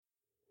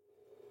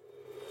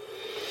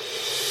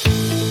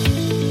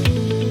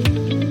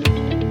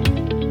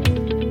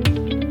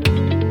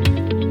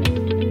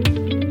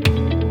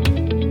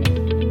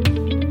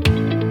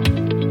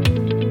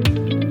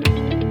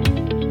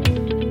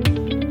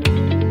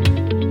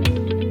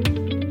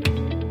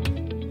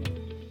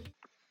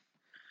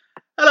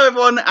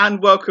everyone,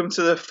 and welcome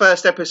to the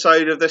first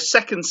episode of the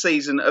second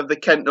season of the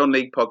Kent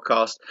Non-League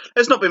podcast.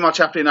 There's not been much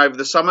happening over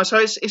the summer, so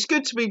it's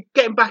good to be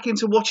getting back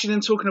into watching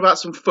and talking about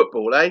some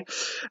football, eh?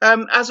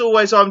 As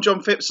always, I'm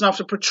John Phipps, and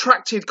after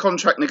protracted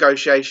contract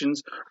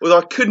negotiations, although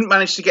I couldn't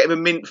manage to get him a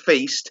mint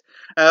feast,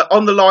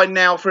 on the line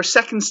now for a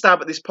second stab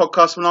at this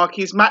podcast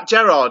monarchy is Matt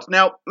Gerard.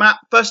 Now, Matt,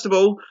 first of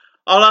all,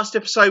 our last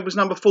episode was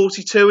number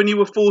 42 and you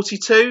were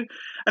 42.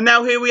 And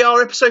now here we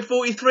are, episode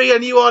 43,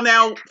 and you are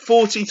now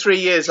 43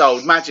 years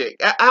old. Magic.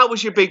 How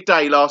was your big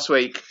day last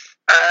week?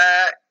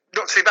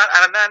 Not too bad.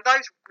 And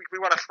Nando's, we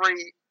won a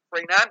free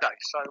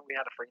Nando's. So we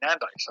had a free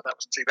Nando's, so that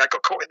wasn't too bad.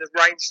 Got caught in the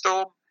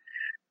rainstorm.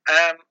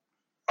 I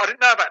didn't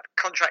know about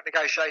contract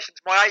negotiations.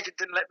 My agent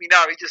didn't let me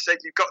know. He just said,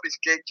 you've got this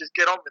gig, just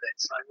get on with it.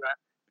 So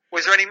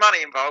was there any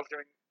money involved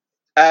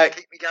to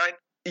keep me going?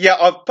 Yeah,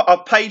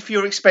 I've paid for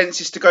your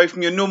expenses to go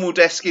from your normal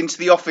desk into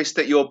the office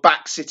that you're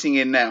back sitting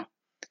in now.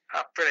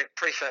 Oh, brilliant.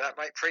 Appreciate that,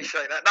 mate.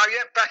 Appreciate that. No,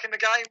 yeah, back in the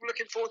game.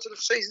 Looking forward to the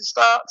season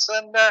starts.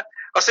 And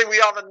I see we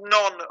are the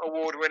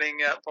non-award-winning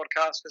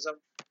podcast because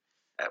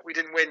we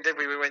didn't win, did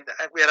we?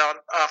 We had our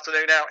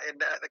afternoon out in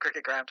the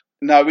cricket ground.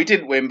 No, we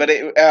didn't win, but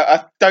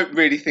I don't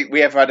really think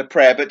we ever had a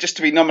prayer. But just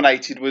to be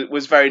nominated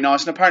was very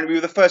nice. And apparently we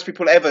were the first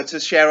people ever to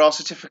share our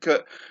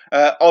certificate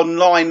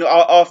online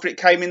after it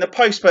came in the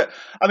post. But,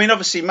 I mean,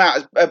 obviously,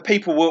 Matt,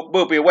 people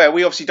will be aware,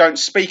 we obviously don't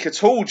speak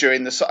at all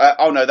during the...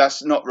 oh, no,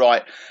 that's not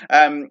right.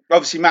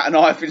 Obviously, Matt and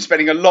I have been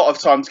spending a lot of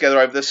time together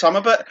over the summer.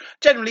 But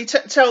generally,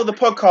 tell the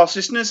podcast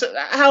listeners,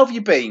 how have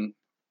you been?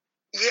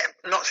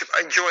 Yeah, not too,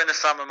 enjoying the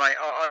summer, mate.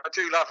 I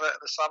do love it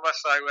the summer,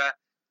 so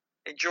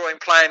enjoying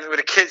playing with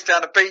the kids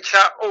down the beach.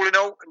 All in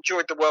all,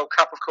 enjoyed the World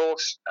Cup, of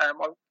course. I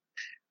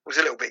was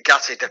a little bit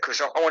gutted because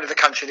I wanted the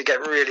country to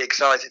get really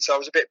excited, so I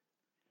was a bit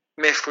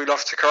miffed we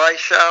lost to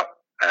Croatia.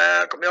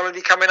 Got my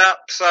holiday coming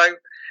up, so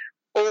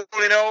all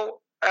in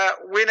all,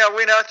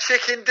 winner,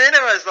 chicken dinner,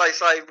 as they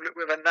say,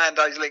 with a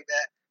Nando's link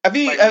there. Have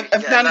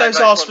Nando's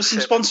asked for some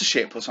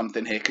sponsorship or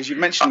something here? Because you've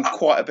mentioned them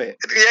quite a bit.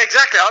 Yeah,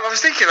 exactly. I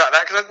was thinking about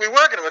that because we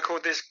were going to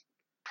record this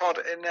pod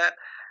in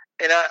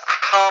a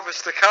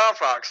Harvester car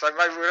park, so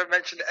maybe we don't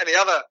mention any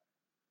other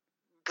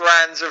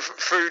brands of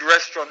food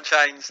restaurant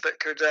chains that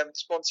could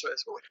sponsor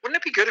us. Wouldn't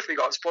it be good if we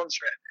got to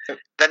sponsor it?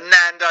 The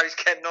Nando's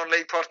Kent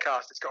Non-League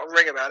podcast. It's got a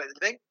ring about it, do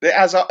you think? It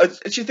has.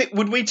 Do you think?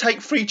 Would we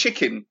take free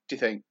chicken? Do you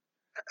think?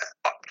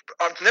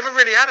 I've never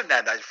really had a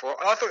Nando's before,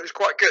 and I thought it was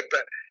quite good,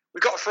 but. We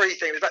got a free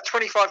thing. It was about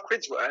 25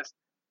 quid's worth,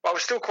 but I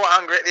was still quite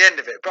hungry at the end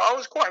of it. But I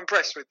was quite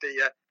impressed with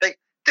the thing.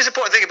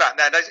 Disappointing thing about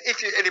Nando's,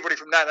 if anybody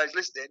from Nando's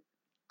listening,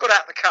 got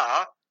out the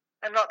car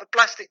and like the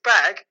plastic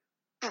bag,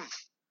 boom,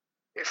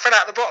 it fell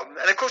out the bottom.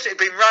 And of course it had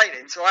been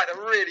raining, so I had to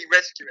really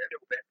rescue it a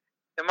little bit.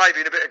 There may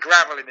be a bit of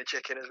gravel in the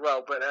chicken as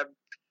well, but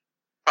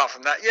apart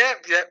from that, yeah,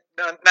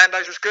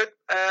 Nando's was good.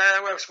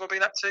 What else have I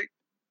been up to?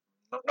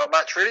 Not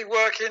much really.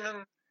 Working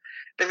and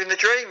living the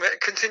dream.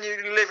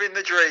 Continue living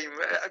the dream.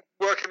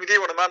 Working with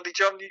you on a Monday,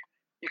 John.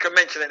 You can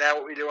mention it now,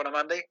 what we do on a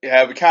Monday.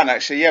 Yeah, we can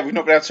actually. Yeah, we've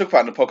not been able to talk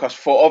about it on the podcast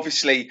before.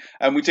 Obviously,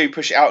 we do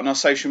push it out on our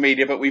social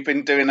media, but we've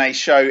been doing a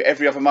show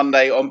every other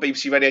Monday on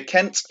BBC Radio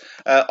Kent,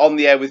 on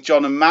the air with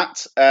John and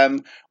Matt,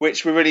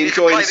 which we're really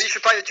enjoying. You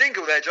should play the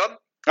jingle there, John.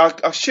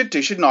 I should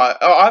do, shouldn't I?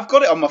 I've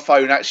got it on my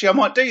phone actually. I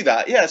might do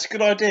that. Yeah, it's a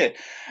good idea.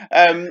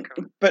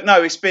 But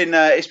no, it's been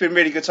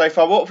really good so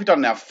far. What have we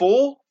done now?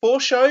 Four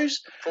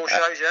shows. 4 shows,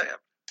 yeah.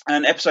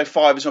 And episode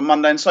 5 is on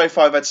Monday. And so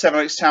far, I've had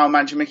Seven Oaks Town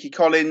manager Mickey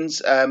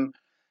Collins,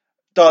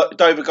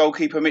 Dover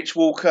goalkeeper Mitch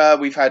Walker.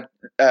 We've had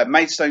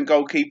Maidstone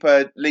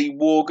goalkeeper Lee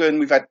Worgan.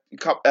 We've had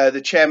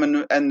the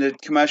chairman and the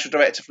commercial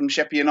director from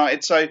Sheppey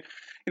United. So,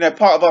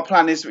 part of our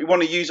plan is that we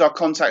want to use our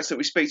contacts that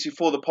we speak to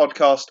for the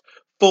podcast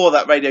for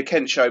that Radio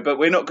Kent show, but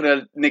we're not going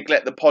to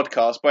neglect the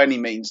podcast by any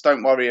means.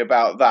 Don't worry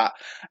about that.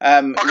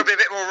 I could be a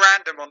bit more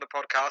random on the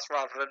podcast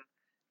rather than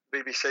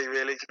BBC,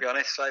 really, to be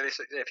honest. So if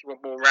you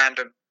want more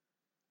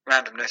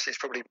randomness, it's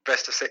probably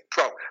best to sit.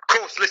 Well, of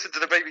course, listen to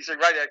the BBC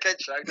Radio Kent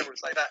show. Don't want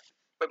to say that,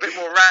 but a bit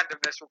more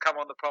randomness will come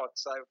on the pod.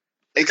 So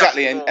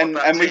exactly,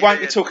 and we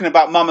won't be talking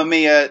about Mamma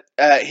Mia,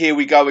 Here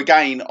We Go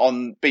Again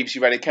on BBC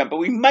Radio Kent, but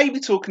we may be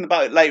talking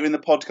about it later in the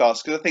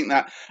podcast because I think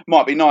that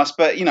might be nice.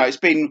 But it's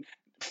been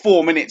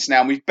 4 minutes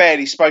now and we've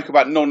barely spoke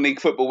about non-league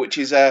football, which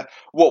is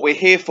what we're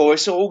here for.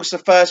 It's August the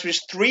 1st, we're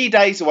just 3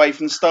 days away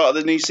from the start of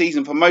the new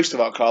season for most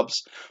of our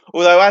clubs,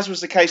 although as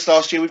was the case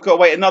last year, we've got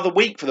to wait another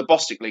week for the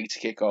Bostik League to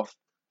kick off.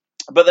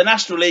 But the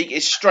National League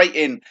is straight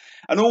in,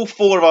 and all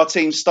 4 of our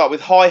teams start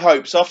with high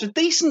hopes. After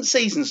decent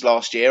seasons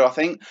last year, I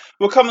think,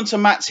 we'll come on to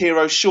Matt's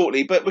heroes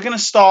shortly, but we're going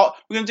to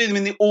do them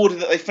in the order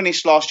that they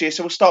finished last year.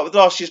 So we'll start with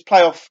last year's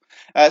playoff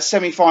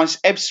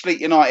semi-finals, Ebbsfleet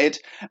United.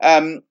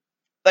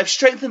 They've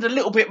strengthened a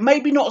little bit,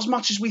 maybe not as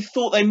much as we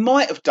thought they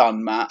might have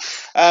done, Matt.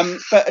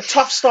 But a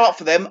tough start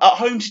for them, at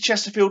home to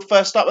Chesterfield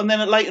first up, and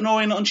then at Leyton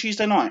Orient on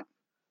Tuesday night.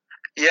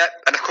 Yeah,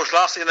 and of course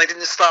last season they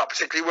didn't start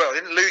particularly well. They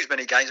didn't lose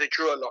many games. They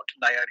drew a lot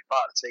in the early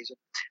part of the season.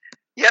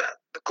 Yeah,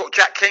 they've got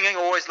Jack King,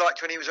 always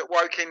liked when he was at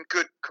Woking.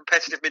 Good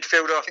competitive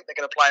midfielder. I think they're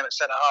going to play him at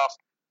centre half.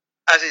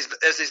 As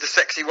is the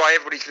sexy way.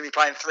 Everybody's going to be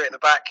playing 3 at the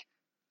back.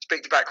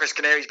 speak about Chris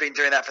Canary. He's been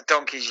doing that for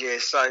donkey's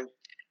years. So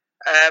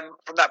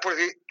from that point of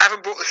view,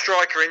 haven't brought the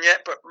striker in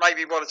yet, but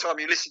maybe by the time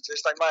you listen to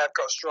this, they may have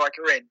got a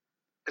striker in.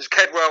 Because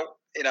Kedwell,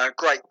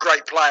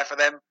 great player for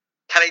them.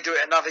 Can he do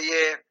it another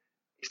year?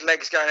 His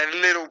legs going a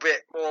little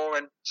bit more,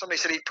 and somebody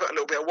said he put a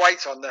little bit of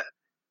weight on that.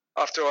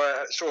 After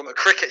I saw him at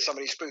cricket,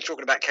 somebody was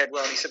talking about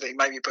Kedwell, and he said that he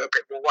maybe put a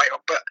bit more weight on.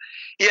 But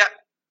yeah,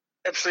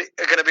 absolutely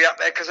are going to be up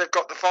there because they've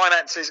got the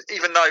finances.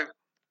 Even though,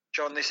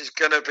 John, this is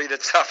going to be the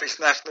toughest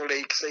National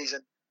League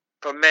season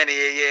for many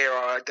a year.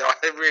 I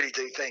really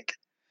do think.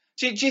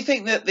 Do you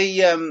think that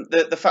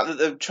the fact that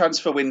the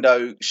transfer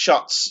window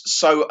shuts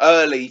so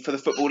early for the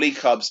Football League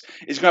clubs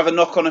is going to have a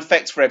knock-on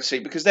effect for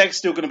Ebbsfleet, because they're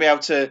still going to be able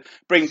to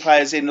bring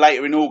players in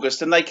later in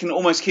August, and they can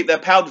almost keep their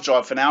powder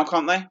dry for now,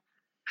 can't they?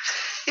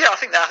 Yeah, I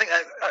think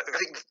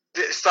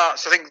it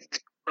starts. I think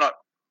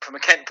from a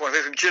Kent point of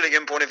view, from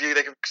Gillingham point of view,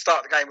 they can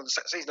start the game on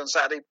the season on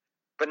Saturday,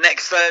 but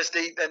next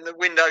Thursday, then the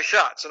window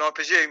shuts, and I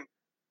presume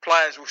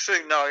players will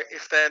soon know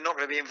if they're not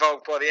going to be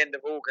involved by the end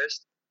of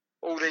August.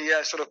 All the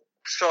sort of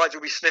sides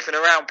will be sniffing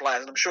around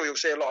players, and I'm sure you'll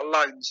see a lot of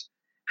loans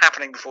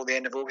happening before the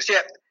end of August.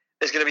 Yeah,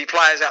 there's going to be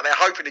players out there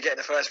hoping to get in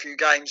the first few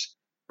games.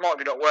 Might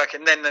be not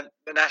working. Then the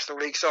National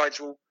League sides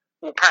will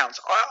pounce.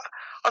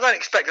 I don't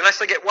expect, unless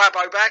they get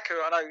Wabo back, who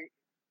I know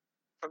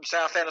from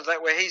Southend, I don't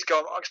know where he's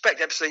gone. I expect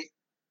Ebbsfleet,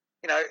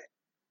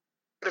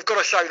 they've got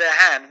to show their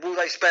hand. Will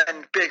they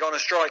spend big on a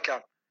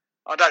striker?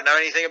 I don't know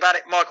anything about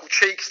it. Michael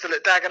Cheek still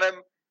at Dagenham.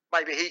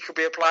 Maybe he could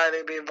be a player that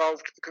would be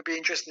involved, could be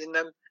interested in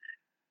them.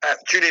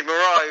 Julian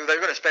Marai, who they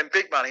were going to spend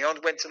big money on,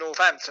 went to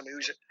Northampton,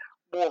 who's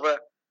more of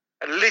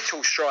a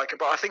little striker,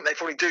 but I think they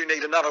probably do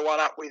need another one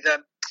up with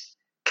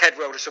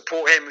Kedwell to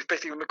support him,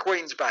 especially when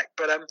McQueen's back.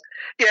 But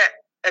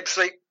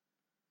Ebbsfleet,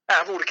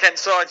 out of all the Kent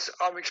sides,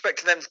 I'm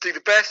expecting them to do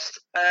the best.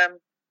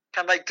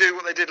 Can they do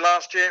what they did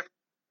last year?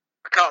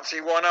 I can't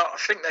see why not. I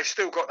think they've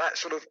still got that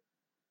sort of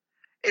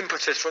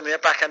impetus from the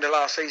back end of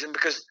last season,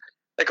 because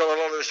they got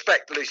a lot of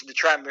respect losing to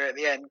Tranmere at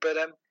the end. But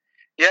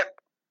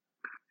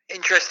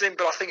interesting,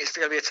 but I think it's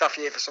going to be a tough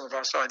year for some of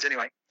our sides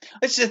anyway.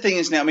 This is the thing,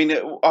 isn't it? I mean,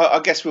 I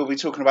guess we'll be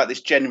talking about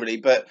this generally,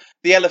 but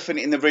the elephant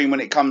in the room when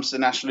it comes to the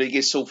National League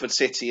is Salford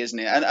City, isn't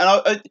it?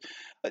 And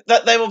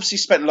they've obviously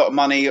spent a lot of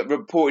money,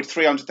 reported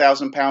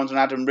 £300,000 on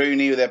Adam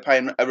Rooney, who they're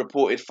paying a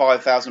reported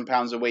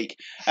 £5,000 a week.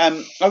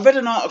 I read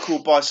an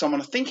article by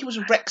someone, I think he was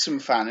a Wrexham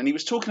fan, and he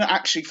was talking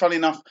actually, funny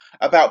enough,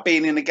 about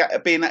being at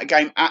a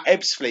game at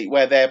Ebbsfleet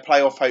where their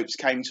playoff hopes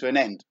came to an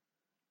end.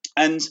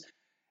 And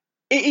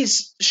it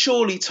is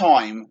surely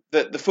time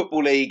that the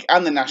Football League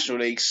and the National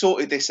League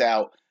sorted this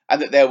out,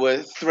 and that there were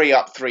 3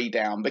 up, 3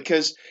 down,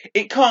 because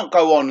it can't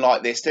go on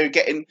like this.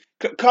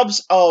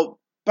 Clubs are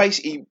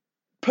basically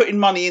putting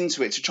money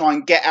into it to try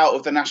and get out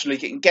of the National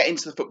League and get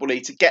into the Football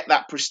League to get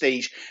that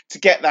prestige, to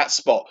get that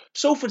spot.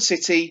 Salford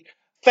City,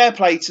 fair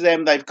play to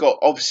them. They've got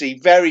obviously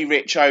very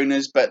rich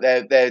owners, but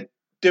they're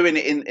doing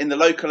it in the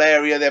local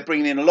area. They're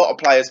bringing in a lot of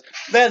players.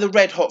 They're the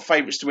red hot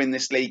favourites to win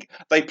this league.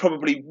 They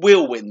probably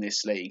will win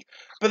this league.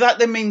 But that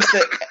then means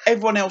that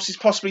everyone else is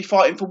possibly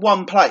fighting for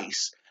one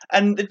place.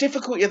 And the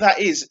difficulty of that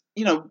is,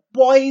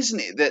 why isn't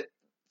it that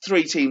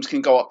 3 teams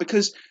can go up?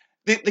 Because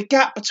the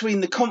gap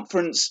between the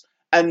conference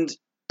and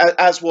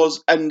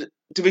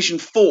Division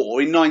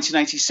 4 in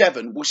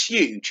 1987 was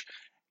huge.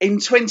 In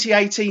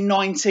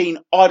 2018-19,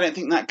 I don't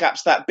think that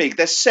gap's that big.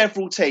 There's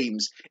several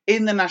teams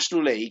in the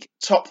National League,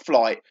 top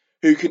flight,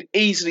 who could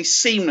easily,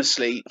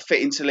 seamlessly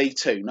fit into League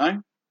 2,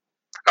 no?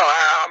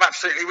 Oh, I'm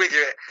absolutely with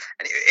you.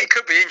 And it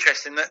could be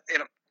interesting that,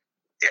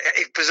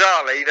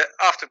 bizarrely, that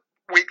after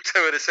week 2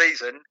 of the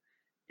season,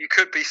 you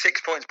could be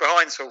 6 points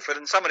behind Salford,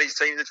 and some of these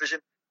teams in the division,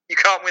 you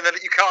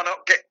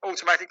cannot get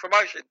automatic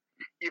promotion.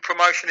 Your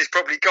promotion is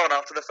probably gone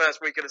after the first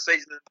week of the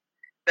season, and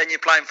then you're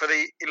playing for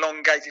the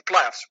elongated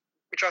playoffs,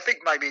 which I think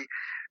maybe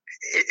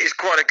is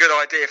quite a good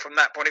idea from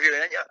that point of view.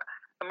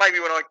 And maybe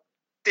when I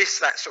diss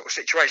that sort of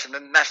situation, the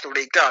National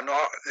League done,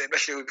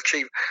 especially with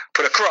Chief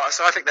put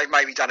across, I think they've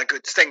maybe done a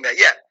good thing there.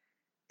 Yeah,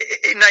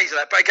 it nails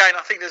that. But again,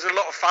 I think there's a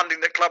lot of funding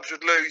that clubs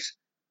would lose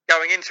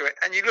going into it.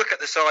 And you look at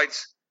the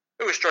sides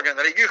who are struggling in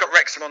the league. You've got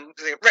Wrexham on.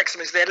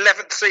 Wrexham is their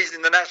 11th season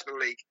in the National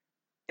League.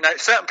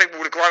 Certain people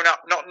would have grown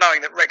up not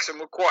knowing that Wrexham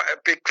were quite a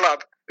big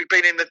club who'd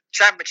been in the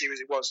Championship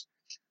as it was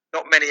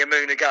not many a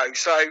moon ago.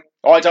 So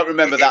I don't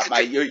remember that,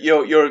 mate.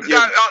 You're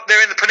No,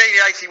 they're in the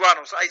Panini 81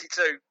 or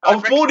 82. I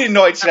was born in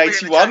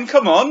 1981.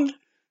 Come on.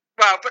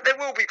 Well, but there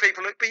will be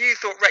people. But you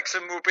thought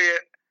Wrexham will be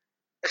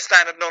a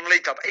standard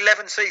non-league club.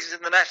 11 seasons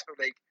in the National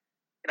League.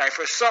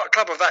 For a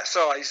club of that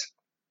size,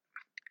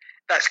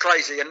 that's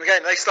crazy. And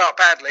again, they start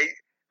badly.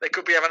 They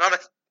could be having another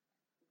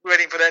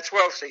waiting for their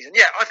 12th season.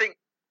 Yeah,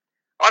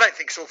 I don't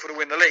think Salford will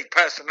win the league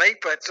personally,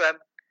 but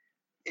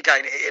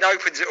again, it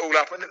opens it all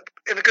up. And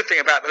the good thing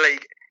about the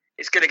league,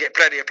 it's going to get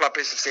plenty of club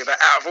business here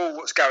out of all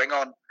what's going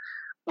on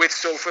with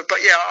Salford. But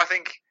yeah, I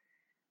think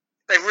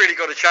they've really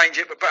got to change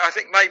it. But I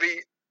think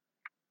maybe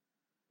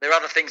there are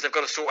other things they've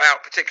got to sort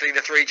out, particularly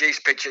the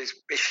 3G pitches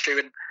issue.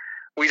 And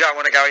we don't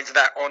want to go into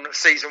that on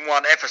season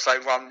 1,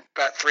 episode 1,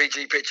 about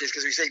 3G pitches,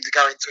 because we seem to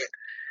go into it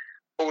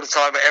all the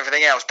time at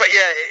everything else. But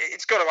yeah,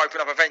 it's got to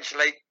open up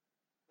eventually.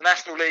 The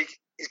National League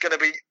is going to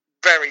be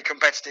very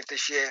competitive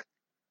this year,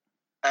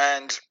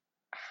 and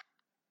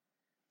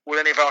will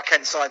any of our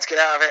Kent sides get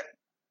out of it?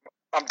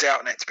 I'm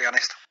doubting it, to be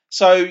honest.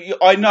 So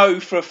I know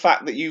for a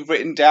fact that you've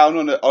written down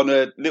on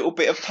a little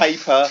bit of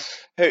paper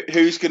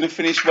who's going to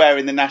finish where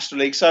in the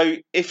National League. So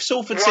if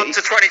Salford 1 City,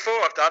 to 24,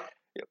 I've done.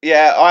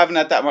 Yeah, I haven't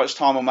had that much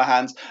time on my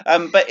hands.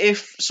 But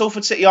if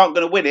Salford City aren't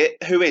going to win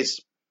it, who is?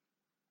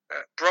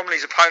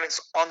 Bromley's opponents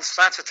on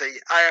Saturday,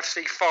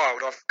 AFC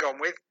Fylde, I've gone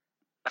with.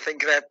 I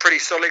think they're pretty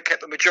solid,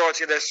 kept the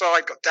majority of their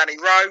side, got Danny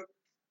Rowe,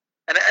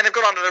 and they've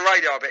got under the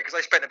radar a bit because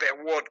they spent a bit of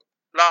wood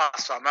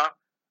last summer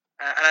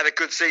and had a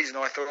good season,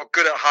 I thought.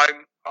 Good at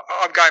home.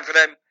 I'm going for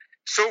them.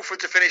 Salford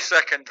to finish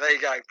second, there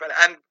you go. But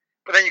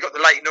then you've got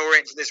the Leyton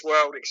Orients of this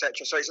world,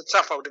 etc. So it's a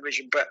tough old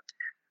division, but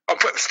I'm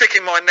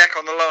sticking my neck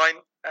on the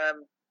line.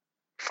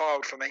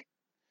 Fylde for me.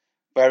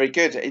 Very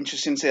good.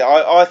 Interesting to see.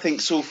 I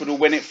think Salford will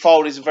win it.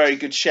 Fylde is a very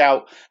good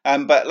shout.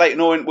 But Leyton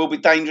Orient will be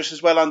dangerous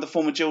as well under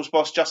former Gills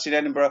boss Justin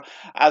Edinburgh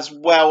as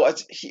well.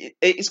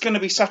 It's going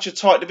to be such a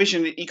tight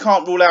division. You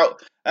can't rule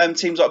out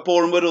teams like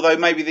Boreham Wood, although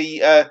maybe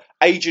the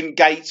agent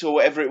gate or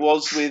whatever it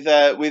was with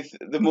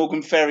the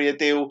Morgan Ferrier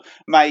deal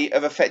may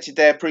have affected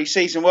their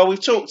pre-season. Well,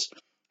 we've talked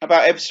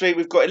about Ebbsfleet.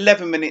 We've got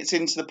 11 minutes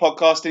into the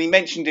podcast, and he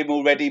mentioned him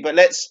already, but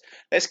let's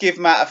give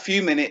Matt a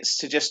few minutes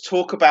to just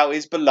talk about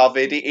his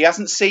beloved. He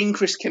hasn't seen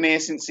Chris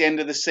Kinnear since the end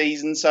of the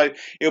season, so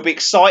he'll be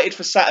excited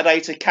for Saturday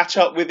to catch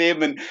up with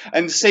him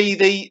and see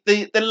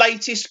the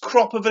latest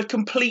crop of a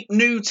complete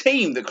new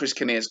team that Chris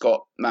Kinnear's got,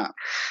 Matt.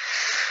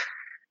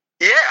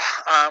 Yeah,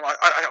 I'm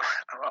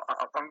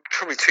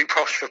probably too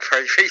posh for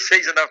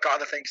pre-season. I've got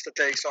other things to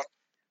do, so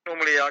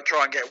normally I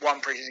try and get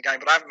one pre-season game,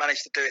 but I haven't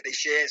managed to do it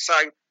this year, so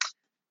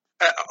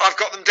I've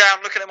got them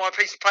down looking at my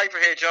piece of paper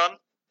here, John.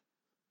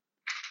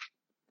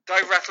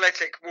 Dover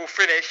Athletic will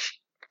finish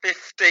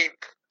 15th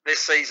this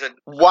season.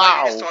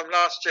 Wow. Maybe this time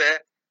last year,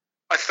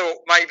 I thought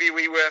maybe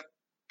we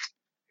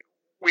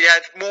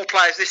had more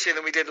players this year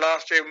than we did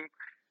last year,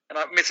 and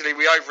admittedly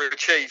we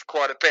overachieved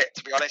quite a bit,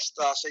 to be honest,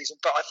 last season.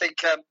 But I think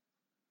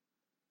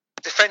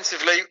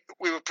defensively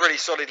we were pretty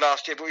solid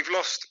last year, but we've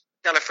lost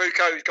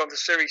Galafuco, who's gone to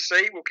Serie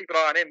C. We'll keep an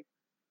eye on him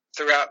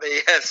throughout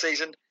the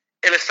season.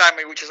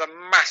 Ilasami, which is a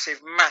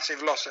massive,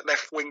 massive loss at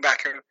left wing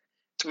back.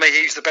 To me,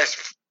 he's the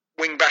best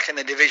wing back in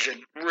the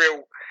division.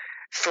 Real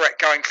threat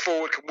going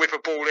forward, can whip a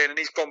ball in, and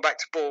he's gone back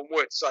to Boreham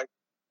Wood. So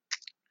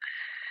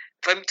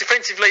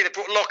defensively, they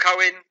brought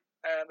Loco in.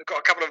 They've got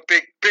a couple of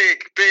big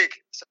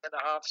centre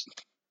halves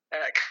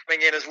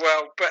coming in as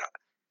well. But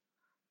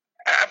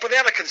the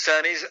other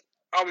concern is,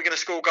 are we going to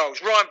score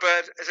goals? Ryan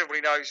Bird, as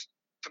everybody knows,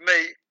 for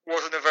me,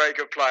 wasn't a very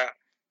good player,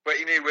 but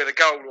he knew where the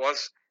goal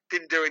was.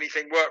 Didn't do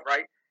anything work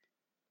rate.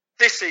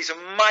 This season,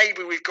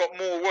 maybe we've got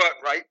more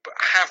work rate, but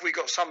have we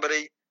got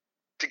somebody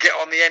to get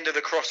on the end of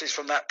the crosses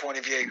from that point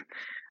of view?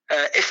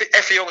 If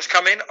Effie Young's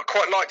come in, I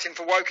quite liked him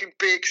for Woking,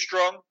 big,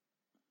 strong.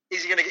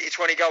 Is he going to get you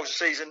 20 goals a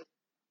season?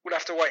 We'll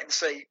have to wait and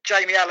see.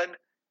 Jamie Allen,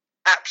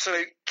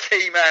 absolute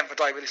key man for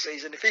Dover this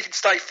season. If he can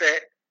stay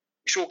fit,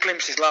 we saw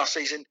glimpses last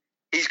season,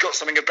 he's got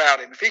something about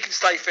him. If he can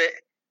stay fit,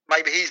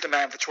 maybe he's the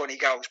man for 20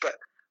 goals. But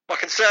my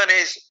concern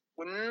is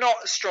we're not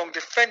as strong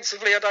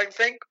defensively, I don't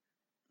think.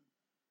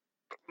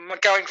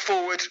 Going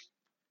forward,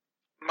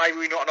 maybe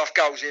we're not enough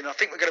goals in. I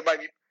think we're going to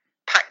maybe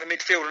pack the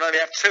midfield and only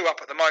have two up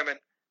at the moment.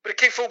 But a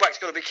key fullback's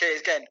got to be key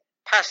again.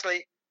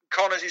 Passley,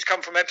 Connors, who's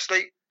come from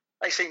Ebbsfleet,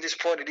 they seem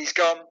disappointed he's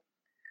gone.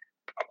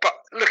 But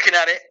looking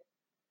at it,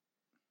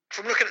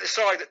 from looking at the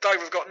side that Dover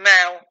have got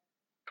now,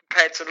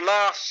 compared to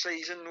last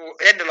season, or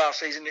end of last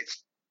season,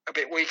 it's a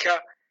bit weaker.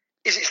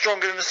 Is it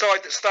stronger than the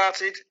side that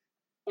started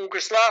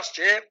August last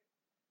year?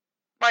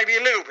 Maybe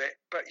a little bit,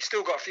 but you've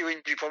still got a few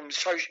injury problems.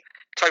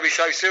 Toby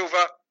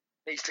Silva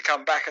needs to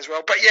come back as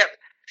well. But yeah,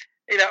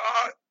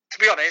 to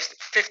be honest,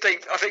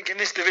 15th, I think in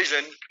this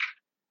division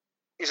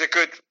is a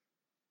good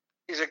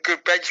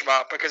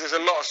benchmark, because there's a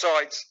lot of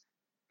sides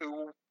who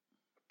are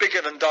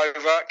bigger than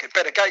Dover, get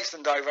better gates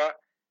than Dover,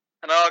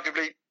 and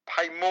arguably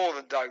pay more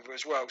than Dover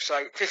as well.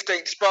 So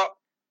 15th spot,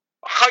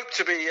 I hope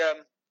to be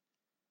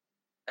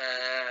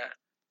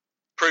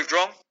proved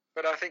wrong,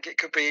 but I think it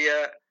could be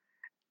a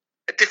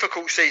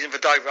difficult season for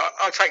Dover.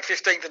 I'll take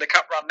 15th in the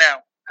cup run now,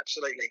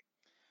 absolutely.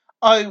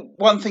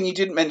 One thing you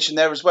didn't mention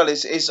there as well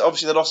is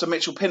obviously the loss of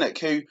Mitchell Pinnock,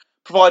 who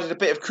provided a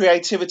bit of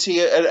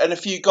creativity and a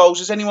few goals.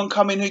 Has anyone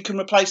come in who can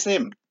replace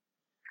him?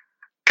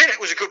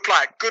 Pinnock was a good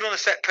player, good on a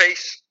set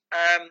piece,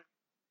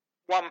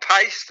 one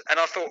paced, and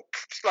I thought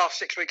last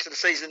 6 weeks of the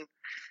season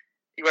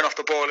he went off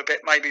the boil a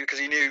bit, maybe because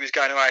he knew he was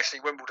going to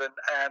AFC Wimbledon.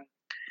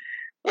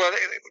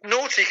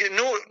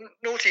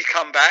 Naughty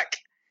come back,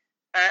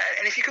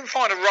 and if you can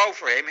find a role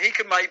for him, he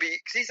can maybe,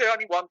 because he's the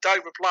only one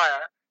Dover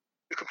player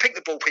who can pick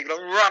the ball people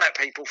and run at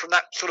people from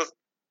that sort of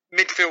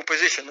midfield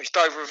position, which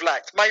Dover have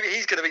lacked. Maybe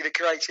he's going to be the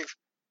creative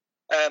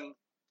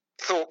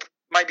Thorpe,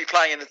 maybe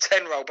playing in the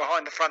 10 role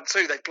behind the front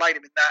two. They played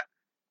him in that.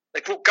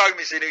 They brought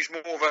Gomez in, who's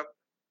more of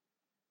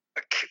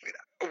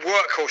a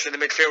workhorse in the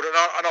midfield,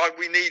 and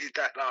we needed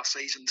that last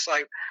season. So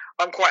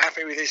I'm quite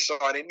happy with his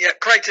signing. Yeah,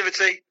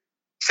 creativity,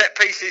 set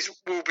pieces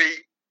will be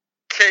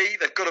key.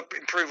 They've got to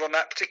improve on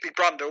that, particularly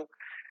Brundle,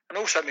 and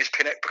also Miss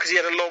Pinnock, because he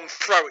had a long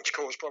throw which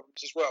caused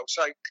problems as well.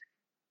 So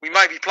we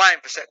may be playing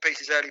for set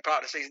pieces early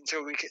part of the season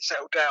until we get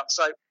settled down.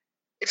 So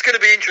it's going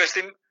to be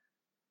interesting.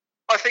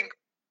 I think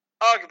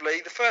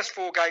arguably the first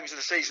 4 games of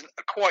the season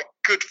are quite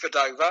good for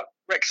Dover.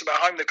 Wrexham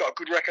at home, they've got a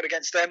good record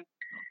against them.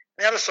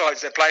 The other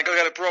sides they're playing, got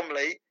to go to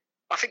Bromley.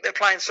 I think they're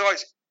playing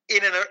sides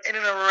in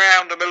and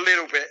around them a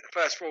little bit the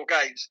first 4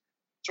 games.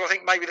 So I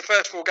think maybe the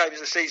first 4 games of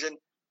the season,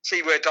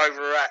 see where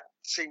Dover are at,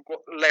 see what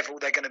level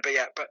they're going to be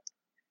at. But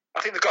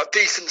I think they've got a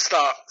decent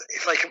start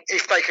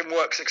if they can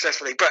work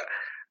successfully. But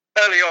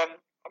early on,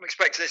 I'm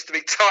expecting this to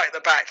be tight at the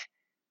back.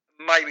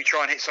 Maybe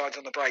try and hit sides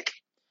on the break.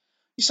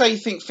 You say you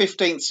think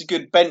 15th is a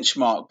good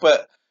benchmark,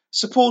 but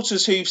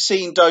supporters who've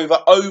seen Dover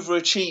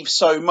overachieve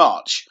so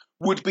much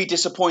would be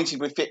disappointed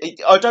with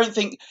it. I don't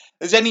think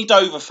there's any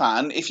Dover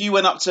fan. If you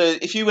went up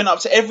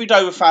to every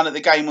Dover fan at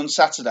the game on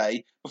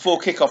Saturday before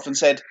kickoff and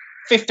said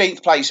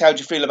 15th place, how do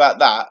you feel about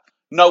that?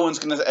 No one's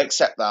going to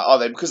accept that, are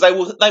they? Because they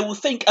will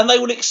think and they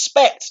will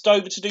expect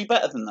Dover to do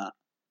better than that.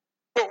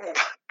 Well,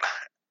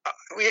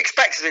 we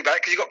expect to do better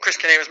because you've got Chris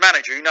Kinnear as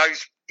manager who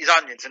knows his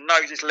onions and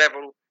knows his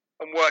level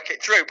and work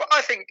it through. But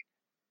I think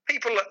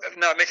people have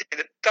now admitted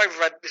that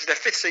Dover this is their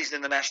 5th season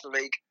in the National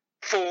League,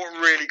 4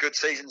 really good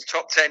seasons,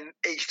 top 10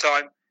 each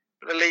time.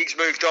 But the league's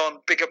moved on,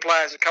 bigger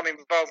players are coming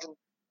involved, and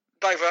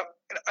Dover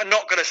are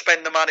not going to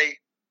spend the money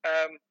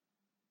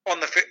on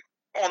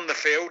the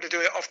field. They're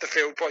doing it off the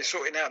field by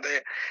sorting out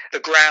the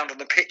ground and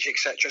the pitch,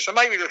 etc. So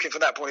maybe looking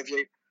from that point of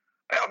view,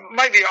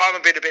 maybe I'm a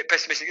bit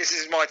pessimistic. This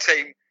is my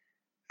team.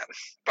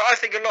 But I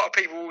think a lot of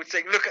people would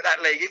think, look at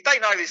that league. If they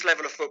know this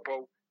level of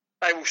football,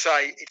 they will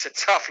say it's a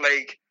tough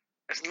league.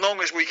 As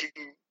long as we can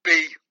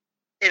be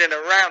in and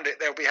around it,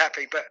 they'll be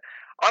happy. But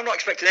I'm not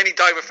expecting any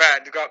Dover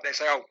fan to go up there and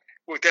say, oh,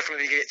 we'll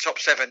definitely get top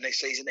 7 this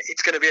season.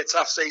 It's going to be a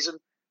tough season.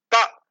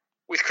 But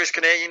with Chris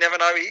Kinnear, you never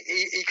know.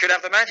 He could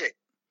have the magic.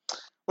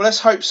 Well,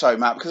 let's hope so,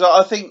 Matt, because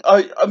I think,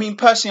 I mean,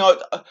 personally,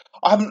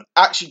 I haven't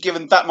actually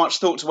given that much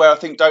thought to where I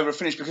think Dover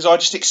finished because I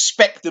just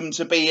expect them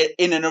to be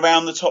in and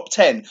around the top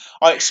 10.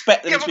 I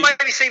expect them to be... Yeah, but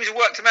maybe teams have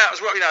worked them out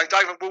as well. You know,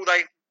 Dover,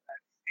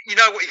 you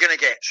know what you're going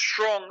to get.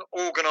 Strong,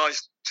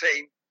 organised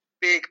team,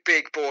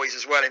 big boys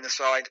as well in the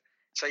side.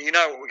 So you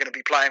know what we're going to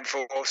be playing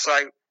for. So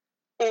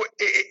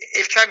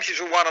if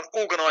championships were won on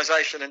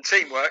organisation and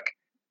teamwork,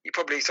 you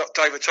probably thought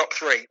Dover top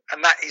 3.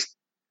 And that is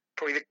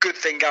probably the good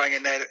thing going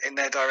in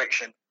their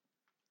direction.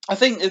 I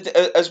think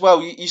as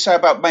well, you say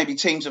about maybe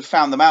teams have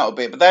found them out a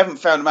bit, but they haven't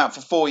found them out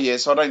for 4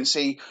 years, so I don't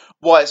see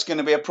why it's going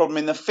to be a problem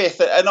in the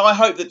 5th. And I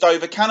hope that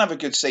Dover can have a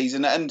good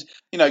season and,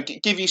 you know,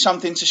 give you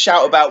something to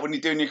shout about when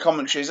you're doing your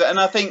commentaries. And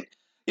I think,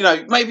 you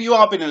know, maybe you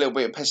are being a little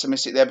bit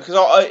pessimistic there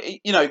because,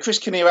 you know, Chris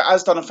Kinnear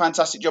has done a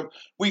fantastic job.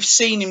 We've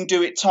seen him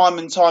do it time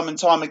and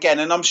time again,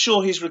 and I'm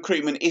sure his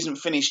recruitment isn't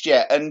finished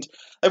yet. And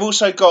they've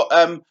also got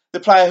the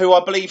player who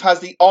I believe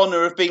has the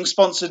honour of being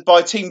sponsored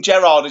by Team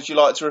Gerrard, as you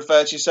like to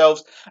refer to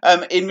yourselves,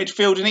 in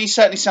midfield, and he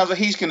certainly sounds like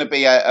he's going to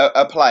be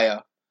a player.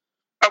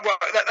 Well,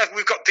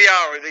 we've got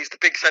Diarra, he's the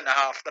big centre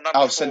half, the number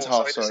 4,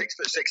 centre-half, sorry.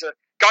 The 6'6".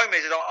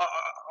 Gomez,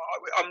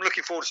 I'm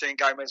looking forward to seeing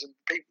Gomez, and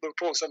the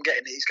reports I'm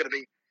getting, he's going to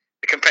be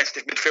a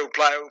competitive midfield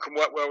player who can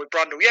work well with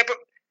Brundle. Yeah, but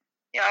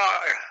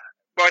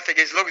my thing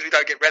is, as long as we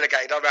don't get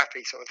relegated, I'm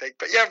happy, sort of thing.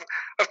 But yeah,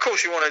 of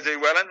course you want to do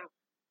well, and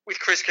with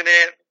Chris Kinnear,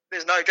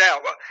 there's no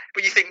doubt.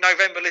 But you think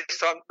November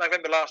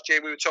last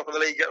year, we were top of the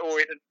league at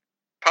Orient and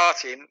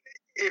partying.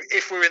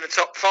 If we're in the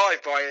top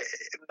 5 by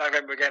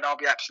November again, I'll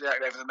be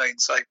absolutely over the moon.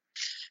 So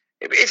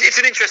it's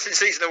an interesting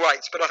season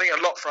awaits, but I think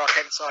a lot for our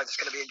Kent side is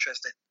going to be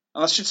interesting.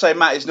 And I should say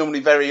Matt is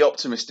normally very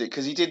optimistic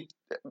because he did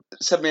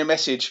send me a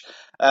message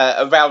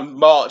around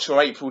March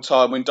or April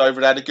time when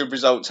Dover had a good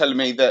result telling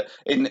me that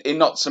in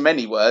not so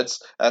many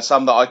words,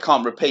 some that I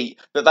can't repeat,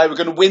 that they were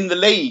going to win the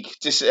league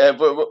just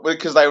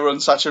because they were on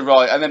such a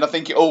ride. And then I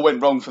think it all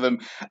went wrong for them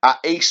at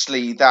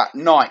Eastleigh that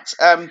night.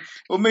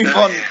 We'll move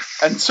on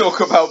and talk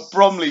about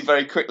Bromley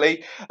very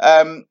quickly.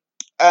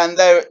 And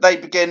they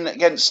begin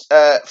against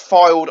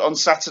Fylde on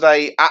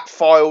Saturday at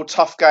Fylde,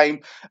 tough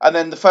game. And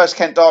then the first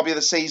Kent derby of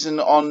the season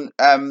on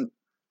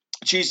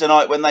Tuesday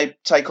night when they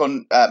take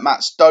on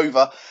Matt's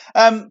Dover.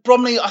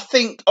 Bromley, I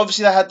think,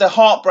 obviously they had the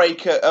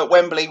heartbreak at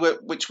Wembley,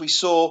 which we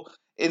saw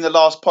in the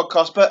last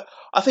podcast. But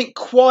I think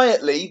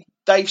quietly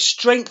they've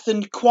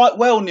strengthened quite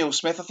well, Neil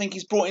Smith. I think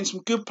he's brought in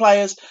some good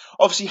players.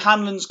 Obviously,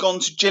 Hanlon's gone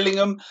to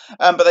Gillingham,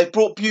 but they've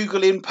brought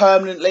Bugle in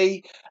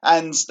permanently,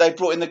 and they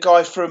brought in the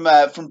guy from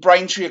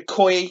Braintree,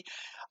 Okoye.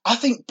 I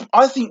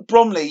think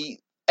Bromley,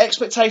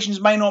 expectations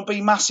may not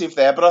be massive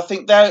there, but I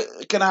think they're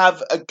going to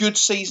have a good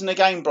season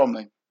again,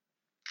 Bromley.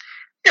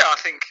 Yeah, I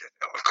think,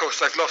 of course,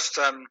 they've lost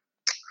the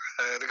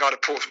guy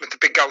at Portsmouth, the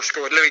big goal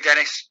scorer, Louis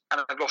Dennis, and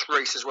they've lost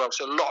Reese as well.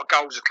 So a lot of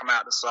goals have come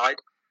out of the side.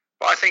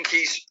 But I think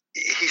he's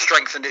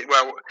strengthened it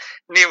well.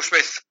 Neil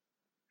Smith,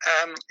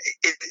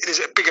 there's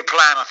a bigger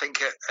plan, I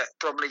think, at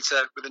Bromley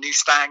with a new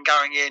stand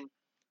going in,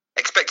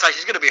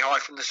 expectations are going to be high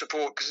from the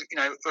support because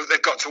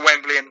they've got to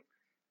Wembley and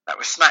that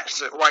was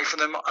snatched away from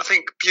them. I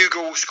think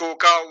Bugle will score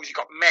goals. You've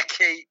got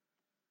Mekki,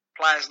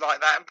 players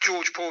like that.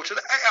 George Porter.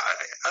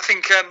 I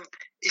think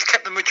he's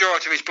kept the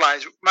majority of his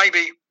players.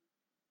 Maybe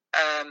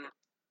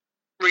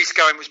Reece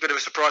going was a bit of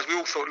a surprise. We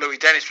all thought Louis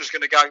Dennis was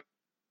going to go.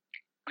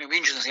 It'll be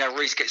interesting to see how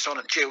Reece gets on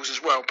at Gills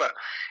as well. But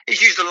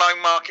he's used the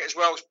loan market as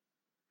well.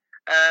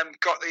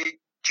 Got the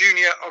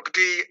junior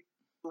Ogdi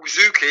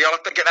Uzuki. I'll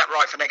have to get that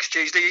right for next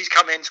Tuesday. He's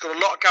come in, scored a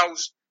lot of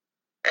goals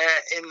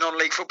in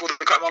non-league football.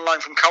 They've got him on loan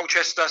from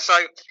Colchester. So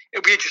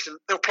it'll be interesting.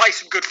 They'll play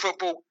some good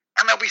football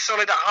and they'll be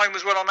solid at home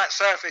as well on that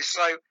surface.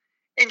 So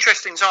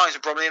interesting times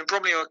for Bromley. And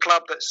Bromley are a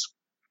club that's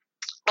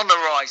on the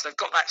rise. They've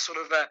got that sort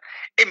of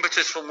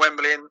impetus from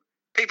Wembley and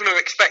people are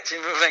expecting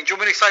things. Do you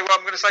want me to say what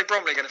I'm going to say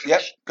Bromley are going to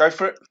finish? Yep, go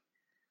for it.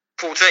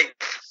 14th.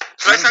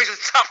 So that shows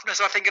the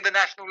toughness, I think, in the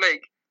National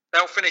League.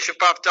 They'll finish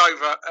above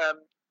Dover,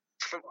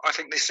 I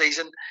think, this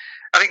season.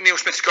 I think Neil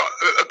Smith's got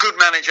a good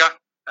manager,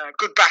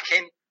 good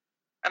backing,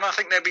 and I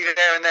think they'll be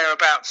there and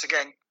thereabouts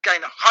again.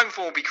 Again, home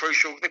form will be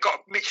crucial. They've got a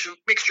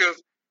mixture of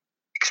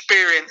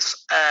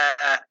experience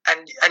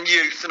and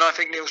youth, and I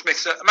think Neil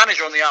Smith's a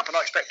manager on the up, and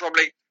I expect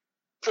probably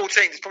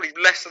 14th is probably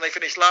less than they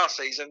finished last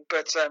season,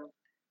 but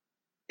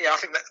I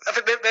think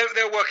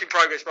they're a work in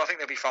progress, but I think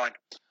they'll be fine.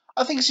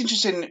 I think it's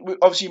interesting.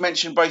 Obviously, you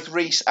mentioned both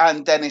Reece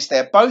and Dennis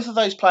there. Both of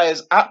those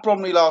players at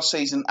Bromley last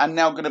season and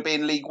now going to be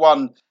in League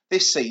One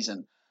this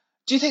season.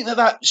 Do you think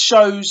that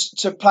shows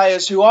to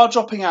players who are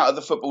dropping out of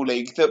the Football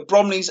League that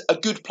Bromley's a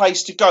good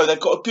place to go? They've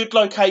got a good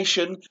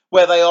location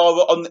where they are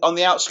on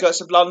the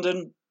outskirts of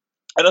London.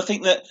 And I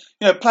think that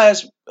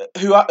players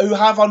who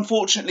have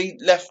unfortunately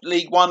left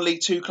League One,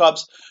 League Two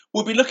clubs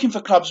will be looking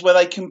for clubs where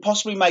they can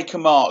possibly make a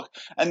mark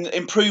and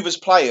improve as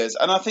players.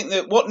 And I think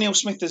that what Neil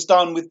Smith has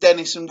done with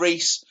Dennis and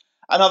Reece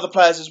and other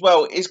players as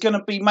well is going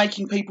to be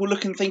making people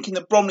look and thinking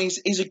that Bromley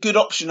is a good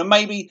option, and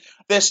maybe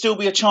there'll still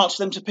be a chance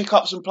for them to pick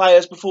up some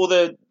players when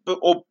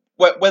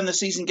the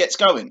season gets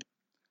going.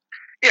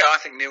 Yeah, I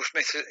think Neil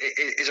Smith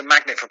is a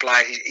magnet for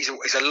players. He's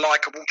a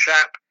likeable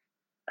chap.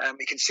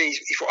 You can see,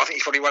 I think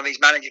he's probably one of these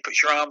managers who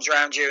puts your arms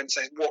around you and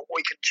says what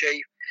we can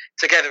achieve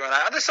together on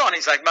that. And the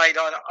signings they've made,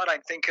 I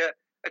don't think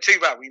are too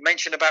bad. We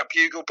mentioned about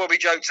Bugle, Bobby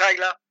Joe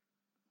Taylor.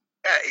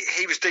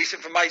 He was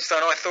decent for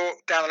Maidstone, I thought,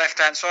 down the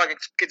left-hand side. It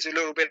gives a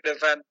little bit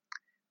of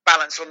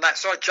balance on that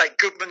side. Jake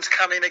Goodman's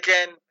come in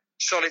again,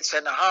 solid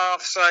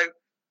centre-half. So,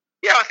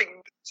 yeah, I think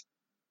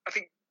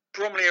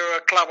Bromley are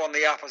a club on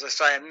the up, as I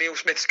say, and Neil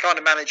Smith's the kind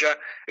of manager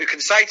who can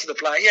say to the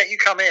player, yeah, you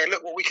come here,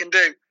 look what we can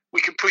do.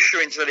 We can push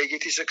you into the league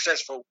if you're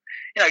successful.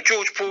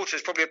 George Porter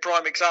is probably a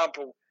prime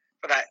example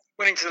for that.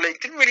 Went into the league,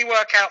 didn't really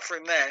work out for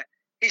him there.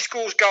 He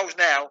scores goals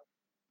now.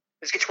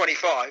 He's got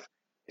 25.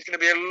 There's going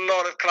to be a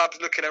lot of clubs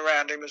looking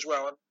around him as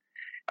well. And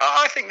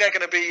I think they're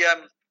going to be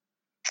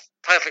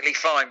perfectly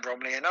fine,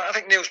 Bromley. And I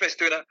think Neil Smith's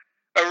doing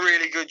a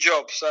really good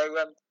job. So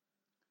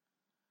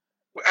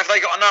have they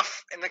got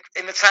enough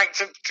in the tank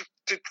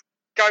to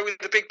go with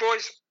the big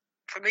boys?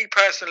 For me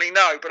personally,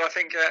 no. But I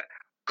think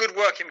good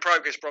work in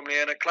progress,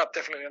 Bromley, and a club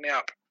definitely on the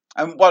up.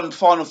 And one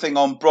final thing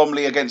on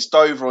Bromley against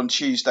Dover on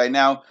Tuesday.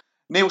 Now,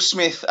 Neil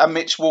Smith and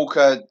Mitch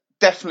Walker,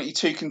 definitely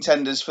two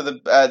contenders for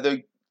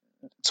the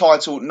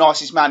title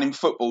nicest man in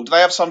football. Do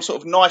they have some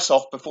sort of nice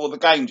off before the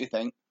game, do you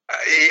think?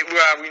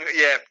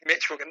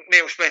 Mitch Walker,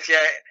 Neil Smith, yeah.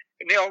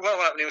 Neil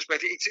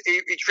Smith,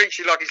 he treats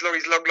you like he's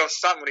his long lost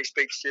son when he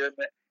speaks to you, isn't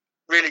it?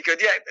 Really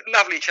good. Yeah,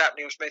 lovely chap,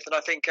 Neil Smith, and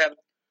I think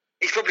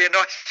he's probably a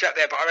nice chap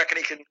there, but I reckon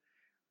he can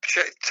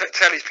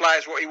tell his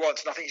players what he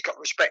wants, and I think he's got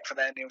respect for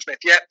that, Neil Smith.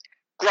 Yeah,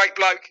 great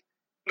bloke.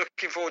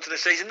 Looking forward to the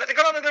season. They've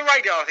got under the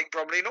radar, I think,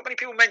 Bromley. Not many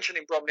people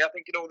mentioning Bromley, I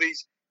think, in all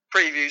these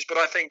previews, but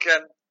I think...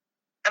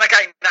 and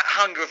again, that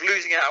hunger of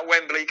losing out at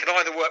Wembley can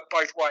either work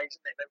both ways,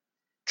 isn't it?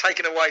 They've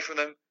taken away from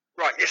them.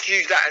 Right, let's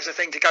use that as a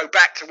thing to go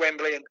back to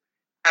Wembley and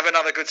have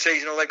another good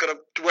season, or they've got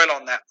to dwell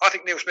on that. I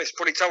think Neil Smith's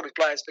probably told his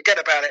players, forget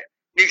about it.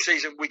 New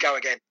season, we go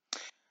again.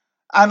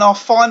 And our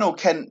final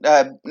Kent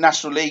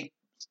National League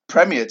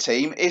Premier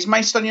team is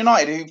Maidstone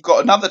United, who've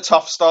got another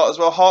tough start as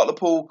well.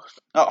 Hartlepool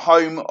at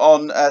home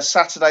on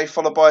Saturday,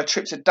 followed by a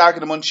trip to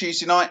Dagenham on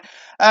Tuesday night.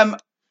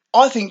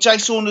 I think Jay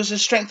Saunders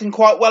has strengthened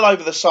quite well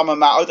over the summer,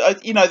 Matt.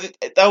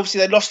 Obviously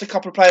they lost a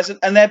couple of players,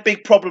 and their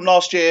big problem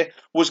last year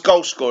was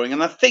goal scoring,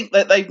 and I think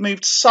that they've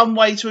moved some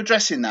way to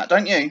addressing that,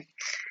 don't you?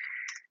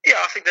 Yeah,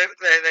 I think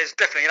there's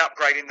definitely an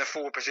upgrade in the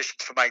forward positions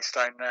for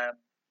Maidstone.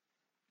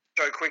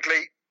 Joe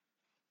Quigley,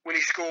 will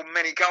he score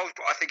many goals?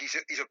 But I think he's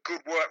a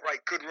good work rate,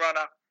 good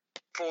runner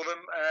for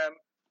them.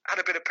 Had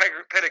a bit of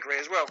pedigree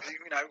as well, because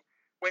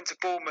went to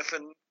Bournemouth,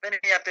 and then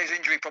he had those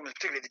injury problems,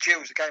 particularly the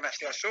Gills, the game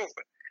actually I saw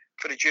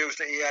for the Gills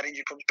that he had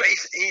injury problems. But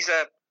he's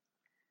a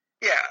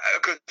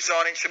good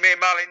signing.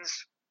 Shamir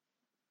Mullins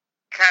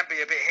can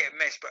be a bit hit and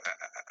miss, but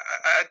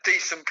a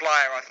decent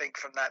player, I think,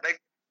 from that. They've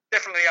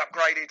definitely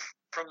upgraded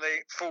from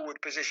the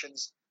forward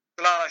positions.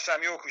 Delano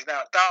Sam York, who's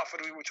now at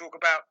Dartford, we will talk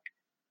about.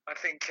 I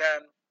think,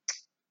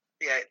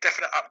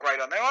 definite upgrade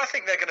on there. I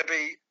think they're going to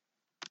be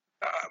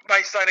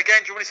Maidstone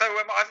again. Do you want to say?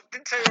 I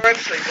didn't tell you where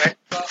MC went,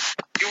 but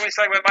You want to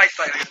say where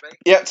Maidstone are going to be?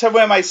 Yeah, tell me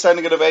where Maidstone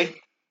are going to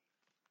be.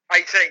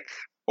 18th.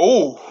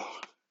 Oh.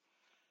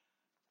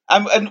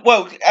 And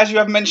well, as you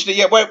haven't mentioned it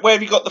yet, where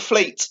have you got the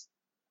fleet?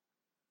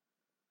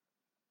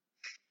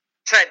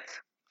 10th.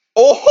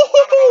 Oh.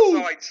 None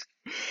of our sides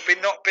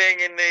been not being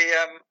in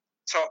the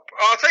top.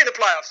 I'll tell you the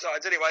playoff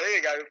sides anyway. There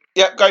you go.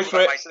 Yep, go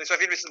for it. Maidstone. So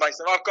if you're interested in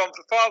Maidstone, I've gone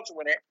for Fylde to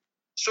win it,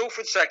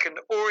 Salford second,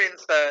 Orient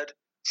third,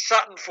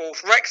 Sutton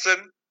fourth,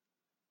 Wrexham,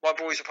 my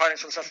boys'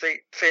 opponents on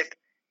Saturday, fifth,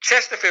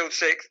 Chesterfield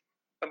sixth,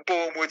 and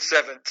Bournemouth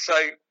seventh. So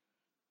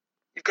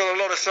you've got a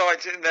lot of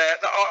sides in there.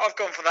 I've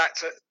gone for that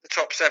to the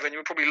top seven.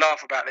 You'll probably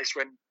laugh about this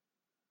when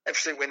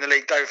FC win the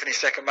league. Dover finish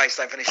second,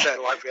 Maidstone finish third.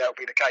 Well, hopefully that'll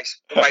be the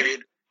case. Or maybe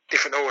in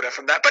different order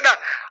from that. But no,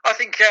 I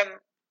think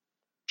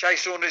Jay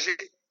Saunders,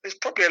 there's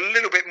probably a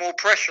little bit more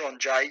pressure on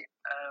Jay.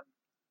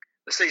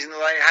 The season that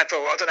they had,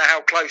 I don't know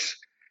how close,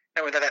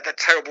 with that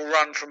terrible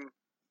run from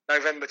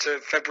November to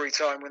February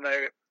time when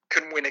they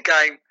couldn't win a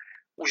game.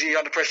 Was he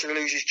under pressure to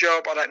lose his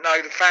job? I don't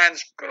know. The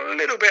fans got a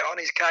little bit on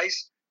his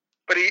case,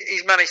 but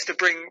he's managed to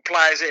bring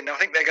players in. I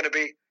think they're going to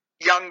be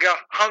younger,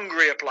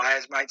 hungrier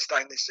players,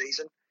 Maidstone, this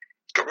season.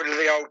 He's got rid of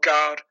the old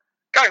guard.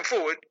 Going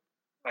forward,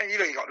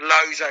 you've got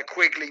Loza,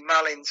 Quigley,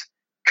 Mullins,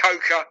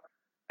 Coker,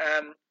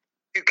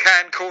 who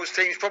can cause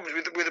teams problems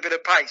with a bit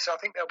of pace. So I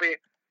think they'll be a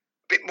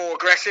bit more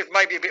aggressive,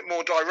 maybe a bit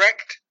more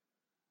direct.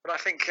 But I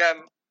think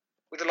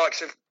with the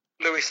likes of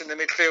Lewis in the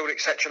midfield,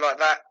 etc., like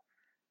that,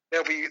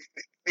 there'll be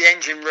the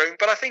engine room.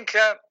 But I think,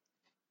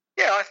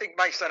 I think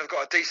Maidstone have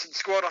got a decent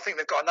squad. I think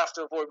they've got enough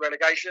to avoid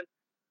relegation.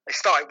 They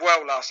started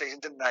well last season,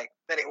 didn't they?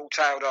 Then it all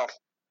tailed off.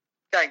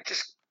 Again,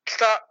 just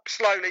start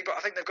slowly, but I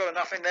think they've got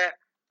enough in there.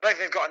 I don't think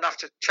they've got enough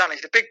to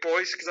challenge the big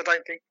boys because I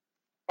don't think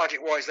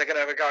budget-wise they're going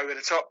to have a go at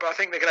the top. But I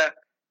think they're going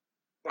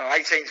to,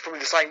 18th is probably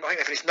the same. I think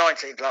they finished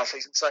 19th last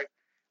season. So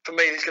for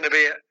me, it's going to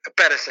be a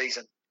better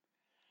season.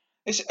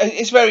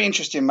 It's very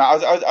interesting,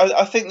 Matt.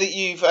 I think that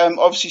you've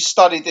obviously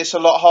studied this a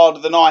lot harder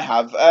than I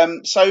have.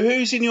 So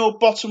who's in your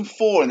bottom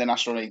four in the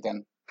National League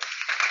then?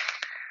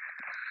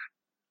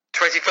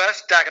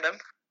 21st, Dagenham.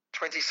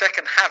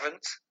 22nd,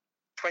 Havant.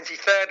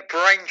 23rd,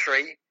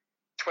 Braintree.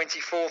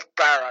 24th,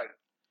 Barrow.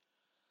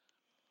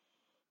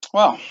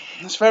 Well,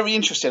 that's very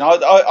interesting.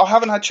 I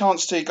haven't had a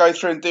chance to go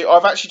through and do.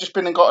 I've actually just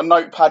been and got a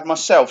notepad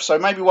myself. So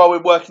maybe while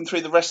we're working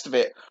through the rest of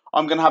it,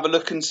 I'm going to have a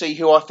look and see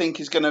who I think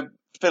is going to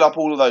fill up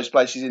all of those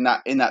places in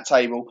that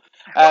table.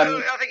 I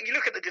think you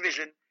look at the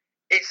division.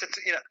 It's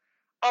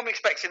I'm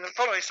expecting the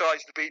following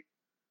sides to be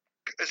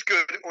as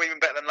good or even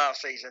better than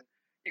last season.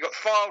 You've got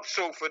Fylde,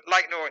 Salford,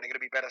 Leyton Orient are going to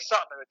be better.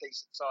 Sutton are a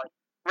decent side.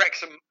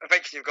 Wrexham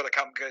eventually have got to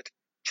come good.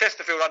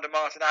 Chesterfield under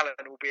Martin Allen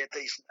will be a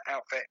decent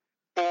outfit.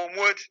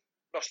 Bournemouth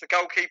lost the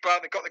goalkeeper.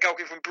 They've got the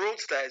goalkeeper from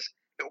Broadstairs.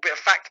 A little bit of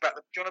fact about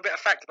them. Do you want a bit of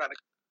fact about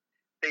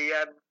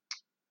the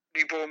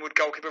new Bournemouth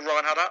goalkeeper,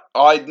 Ryan Hudder?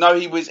 I know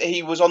he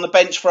was on the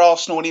bench for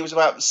Arsenal when he was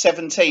about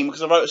 17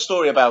 because I wrote a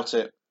story about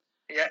it.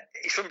 Yeah,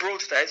 he's from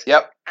Broadstairs.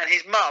 Yep. And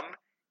his mum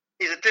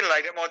is a dinner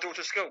lady at my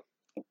daughter's school.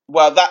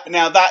 Well,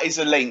 that is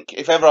a link.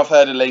 If ever I've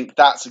heard a link,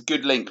 that's a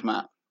good link,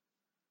 Matt.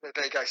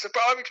 There you go. So,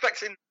 but I'm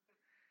expecting,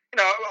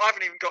 I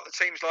haven't even got the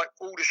teams like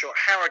Aldershot,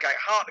 Harrogate,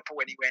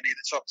 Hartlepool anywhere near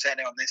the top 10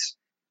 on this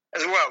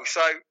as well.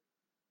 So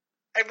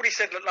everybody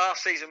said that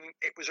last season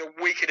it was a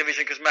weaker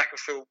division because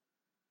Macclesfield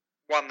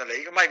won the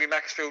league, or maybe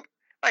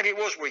it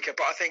was weaker,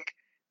 but I think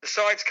the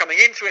sides coming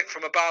into it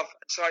from above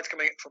and sides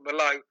coming in from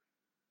below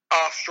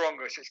are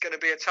stronger. So it's going to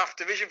be a tough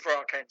division for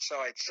our Kent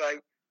side. So,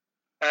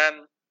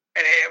 and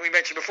we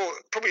mentioned before,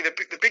 probably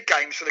the big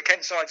games for the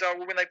Kent sides are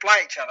when they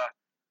play each other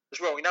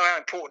as well. We know how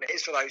important it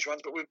is for those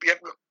ones, but we've got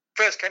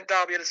first Kent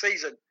derby of the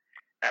season.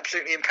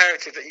 Absolutely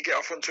imperative that you get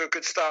off onto a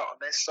good start on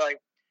this. So,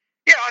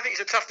 yeah, I think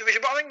it's a tough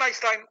division, but I think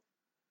Maidstone,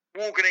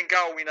 Morgan in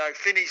goal,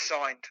 Finney's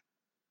signed.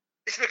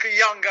 It's like a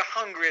younger,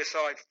 hungrier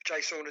side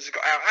Jay Saunders has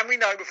got out. And we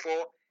know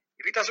before,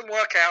 if it doesn't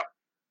work out,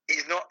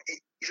 he's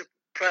a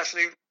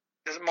person who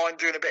doesn't mind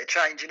doing a bit of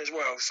changing as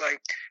well. So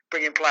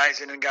bringing players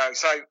in and go.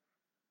 So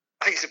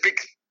I think it's a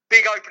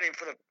big opening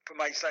for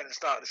Maidstone at the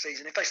start of the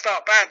season. If they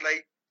start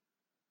badly,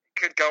 it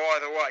could go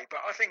either way.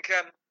 But I think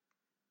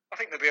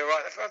they'll be all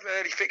right. The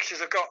early fixtures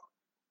they've got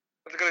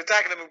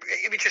Dagenham.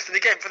 It'll be interesting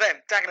again for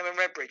them. Dagenham and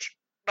Redbridge.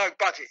 No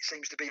budget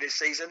seems to be this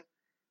season.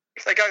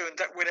 If they go and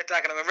win at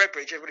Dagenham and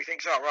Redbridge, everybody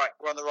thinks, oh, right,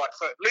 we're on the right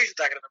foot. Lose at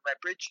Dagenham and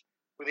Redbridge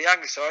with the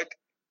younger side,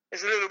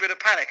 there's a little bit of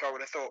panic, I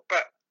would have thought.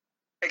 But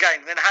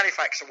again, then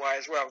Halifax away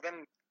as well.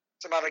 Then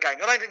some other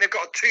games. I don't think they've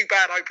got a too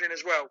bad opening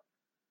as well,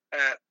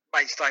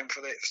 Maidstone,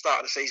 for the start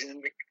of the season.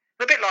 And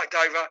a bit like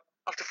Dover,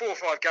 after 4 or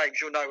 5 games,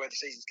 you'll know where the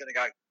season's going to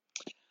go.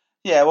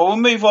 Yeah, well, we'll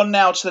move on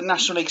now to the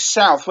National League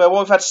South, where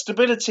we've had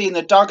stability in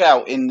the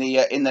dugout in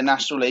the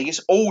National League.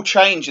 It's all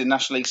changed in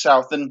National League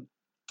South, and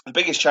the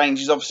biggest change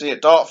is obviously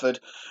at Dartford,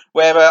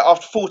 where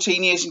after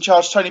 14 years in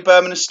charge, Tony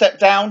Berman has stepped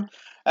down.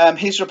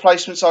 His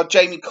replacements are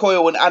Jamie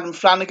Coyle and Adam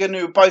Flanagan,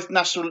 who were both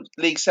National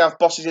League South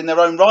bosses in their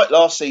own right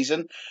last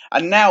season,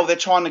 and now they're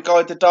trying to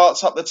guide the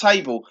Darts up the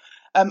table.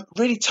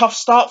 Really tough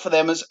start for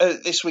them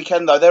this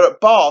weekend, though. They're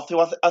at Bath, who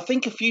I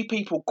think a few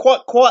people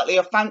quite quietly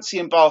are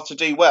fancying Bath to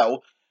do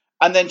well.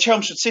 and then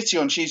Chelmsford City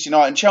on Tuesday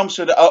night, and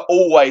Chelmsford are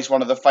always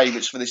one of the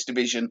favourites for this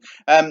division.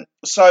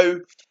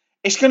 So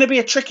it's going to be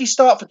a tricky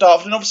start for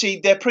Dartford, and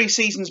obviously their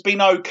pre-season's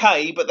been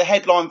okay, but the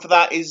headline for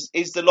that is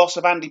the loss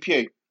of Andy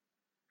Pugh.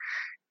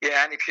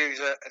 Yeah, Andy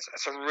Pugh's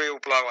a real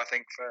blow, I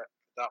think, for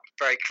Dartford.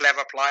 Very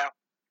clever player.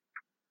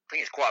 I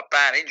think it's quite a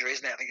bad injury,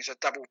 isn't it? I think it's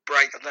a double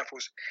break. I don't know if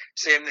we'll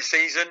see him this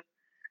season.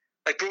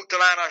 They brought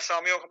Delano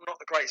Samuel. I'm not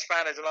the greatest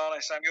fan of Delano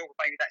Samuel,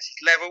 but maybe that's his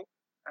level.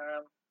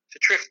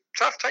 It's a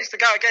tough place to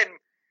go again.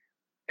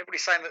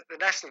 Everybody's saying that the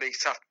National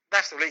League's tough.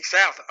 National League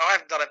South, I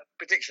haven't done a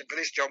prediction for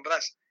this, John, but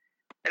that's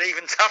an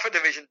even tougher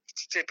division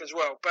to tip as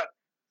well. But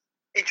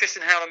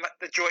interesting how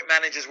the joint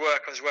managers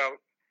work as well.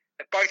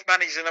 They're both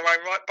managers in their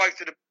own right. Both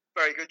did a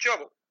very good job.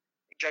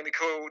 Jamie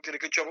Coyle did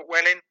a good job at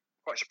Welling.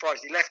 Quite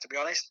surprised he left, to be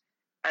honest.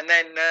 And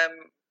then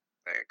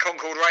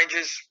Concord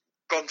Rangers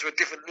gone to a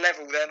different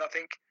level then, I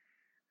think,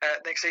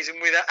 next season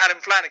with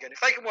Adam Flanagan.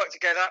 If they can work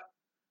together,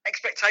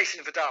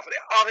 expectations for Dartford.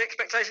 Are there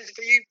expectations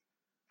for you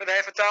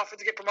for Dartford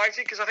to get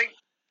promoted? Because I think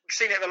we've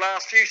seen it the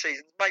last few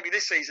seasons. Maybe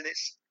this season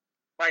it's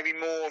maybe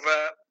more of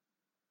a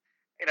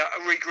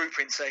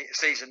regrouping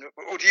season.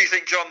 Or do you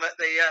think, John, that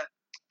the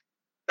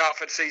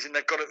Dartford season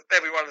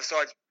every one of the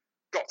sides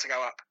got to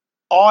go up?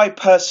 I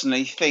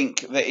personally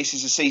think that this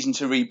is a season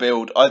to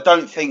rebuild. I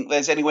don't think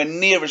there's anywhere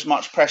near as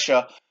much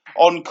pressure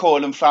on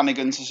Coyle and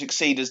Flanagan to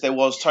succeed as there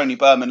was Tony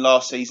Berman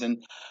last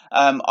season.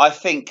 I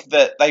think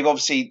that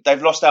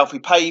they've lost Alfie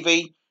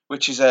Pavey,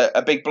 which is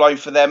a big blow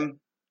for them,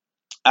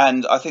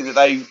 and I think that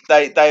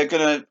they are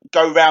going to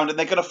go round and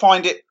they're going to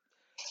find it.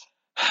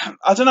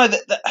 I don't know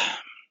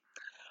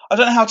I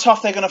don't know how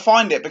tough they're going to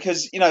find it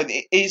because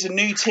it is a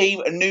new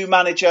team, a new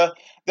manager.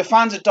 The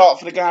fans at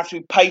Dartford are going to have to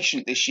be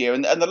patient this year,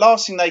 and the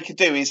last thing they could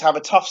do is have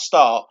a tough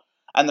start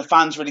and the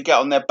fans really get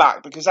on their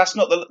back because that's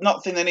not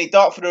the thing they need.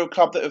 Dartford are a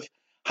club that have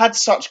had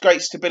such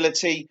great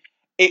stability.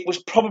 It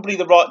was probably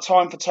the right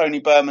time for Tony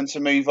Berman to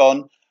move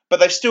on, but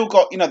they've still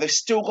got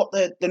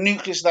the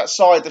nucleus of that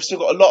side. They've still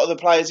got a lot of the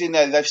players in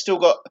there. They've still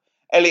got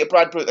Elliot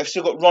Bradbrook. They've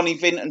still got Ronnie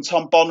Vint and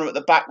Tom Bonner at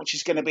the back, which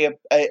is going to be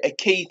a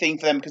key thing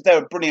for them because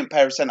they're a brilliant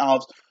pair of centre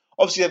halves.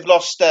 Obviously, they've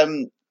lost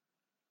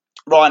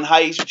Ryan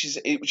Hayes,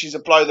 which is a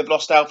blow. They've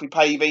lost Alfie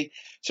Pavey,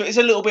 so it's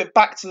a little bit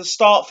back to the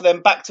start for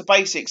them, back to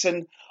basics.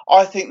 And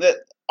I think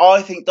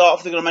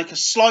Dartford are going to make a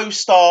slow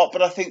start,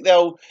 but I think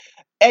they'll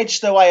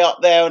edge their way up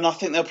there, and I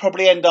think they'll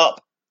probably end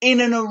up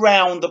in and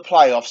around the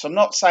playoffs. I'm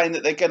not saying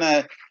that they're going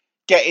to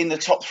get in the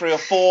top 3 or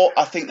 4.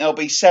 I think they'll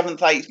be 7th,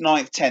 8th,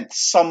 9th, 10th,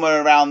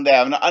 somewhere around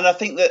there. And I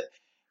think that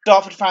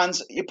Dartford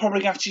fans, you're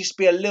probably going to have to just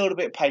be a little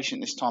bit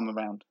patient this time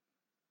around.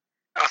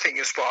 I think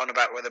you're spot on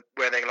about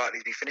where they're likely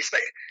to be finished.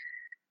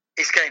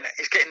 It's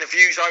getting the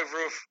views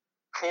over of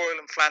Coyle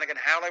and Flanagan,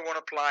 how they want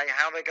to play,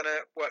 how they're going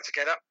to work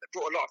together. They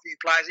brought a lot of new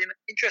players in.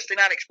 Interesting,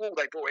 Alex Wall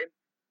they brought in.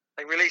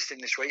 They released him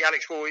this week.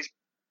 Alex Wall is,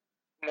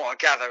 from what I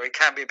gather, it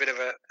can be a bit of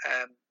a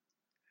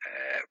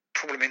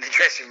problem in the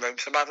dressing room.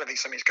 So I don't think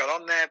something's gone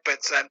on there.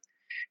 But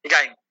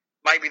again,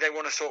 maybe they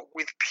want to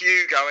with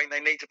Pugh going, they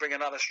need to bring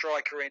another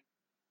striker in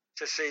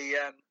to see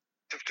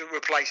to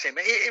replace him.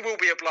 It will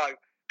be a blow.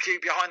 Pugh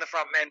behind the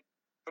front men.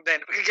 From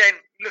then, again,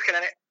 looking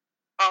at it,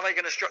 are they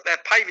going to struggle?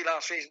 Their Pavey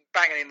last season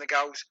banging in the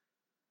goals.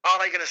 Are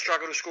they going to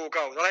struggle to score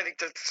goals? I don't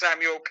think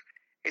Sam York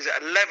is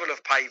at a level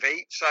of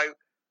Pavey.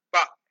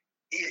 But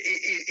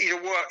he's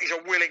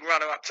a willing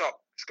runner up top.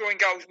 Scoring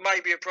goals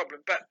may be a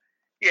problem, but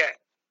yeah,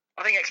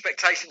 I think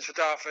expectations for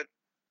Dartford: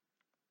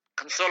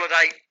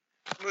 consolidate,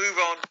 move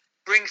on,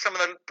 bring some of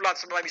the blood,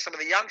 maybe some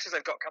of the youngsters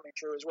they've got coming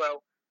through as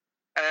well.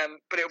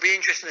 But it'll be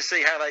interesting to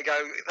see how they go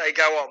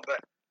on. But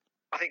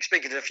I think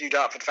speaking to a few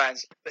Dartford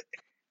fans,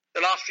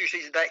 the last few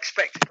seasons they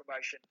expected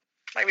promotion.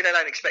 Maybe they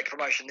don't expect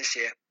promotion this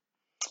year.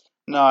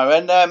 No,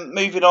 and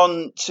moving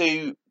on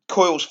to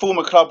Coyle's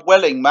former club,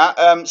 Welling,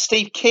 Matt.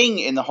 Steve King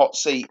in the hot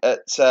seat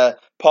at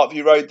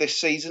Parkview Road this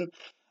season.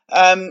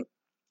 Whenever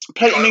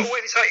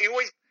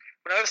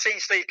I've seen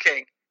Steve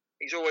King,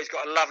 he's always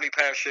got a lovely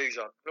pair of shoes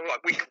on. They're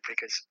like winkle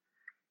pickers.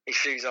 His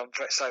shoes on,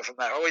 so from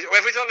that.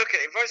 Every time I look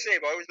at him, if I see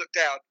him, I always look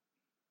down,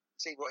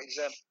 see what he's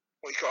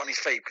got on his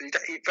feet.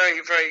 Because he's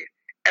very, very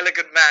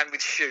elegant man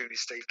with shoes,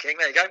 Steve King.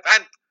 There you go.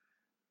 And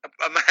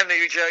a man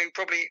who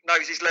probably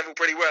knows his level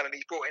pretty well, and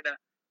he's brought in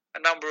a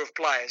number of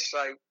players.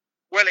 So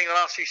Welling the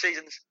last few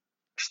seasons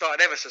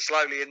started ever so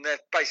slowly, and they're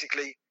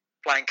basically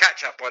playing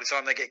catch up by the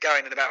time they get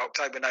going in about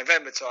October,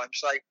 November time.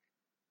 So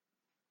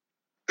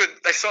good.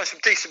 They've signed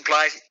some decent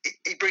players.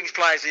 He brings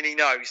players in he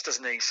knows,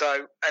 doesn't he?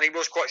 So, and he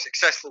was quite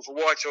successful for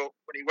Whitehall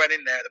when he went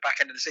in there at the back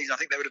end of the season. I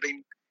think they would have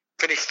been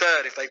finished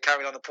third if they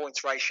carried on the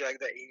points ratio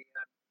that he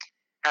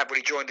had when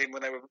he joined in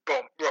when they were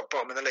rock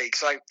bottom of the league.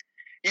 So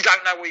you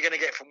don't know what you're going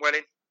to get from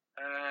Welling.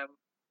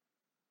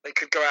 They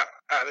could go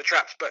out of the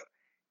traps, but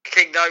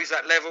King knows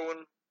that level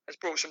and has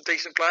brought some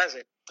decent players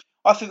in.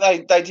 I think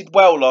they did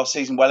well last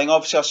season, Welling.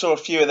 Obviously, I saw a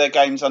few of their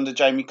games under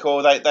Jamie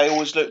Coyle. They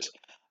always looked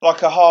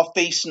like a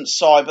half-decent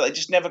side, but they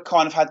just never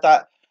kind of had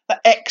that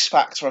X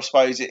factor, I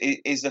suppose,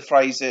 is the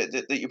phrase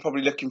that you're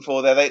probably looking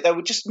for there. They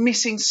were just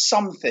missing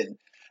something.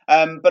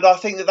 But I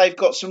think that they've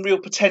got some real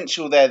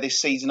potential there this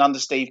season under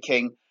Steve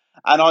King.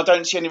 And I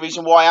don't see any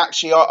reason why.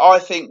 Actually, I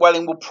think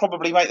Welling will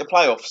probably make the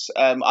playoffs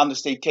under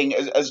Steve King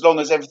as long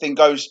as everything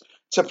goes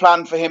to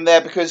plan for him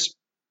there, because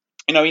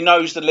he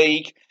knows the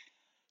league,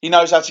 he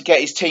knows how to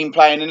get his team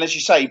playing, and as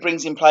you say, he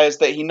brings in players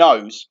that he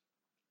knows,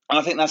 and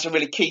I think that's a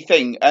really key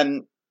thing.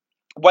 And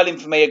Welling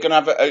for me are going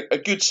to have a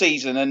good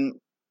season, and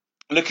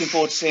looking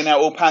forward to seeing how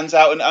it all pans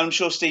out. And I'm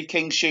sure Steve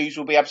King's shoes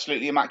will be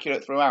absolutely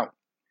immaculate throughout.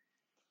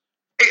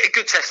 A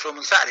good test for them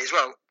on Saturday as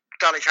well.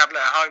 Dulwich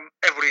Hamlet at home.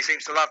 Everybody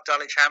seems to love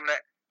Dulwich Hamlet.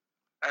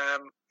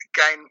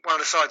 Again, one of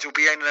the sides will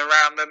be in and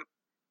around them.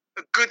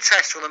 A good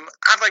test for them.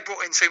 Have they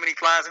brought in too many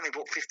players? I think they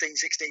brought 15,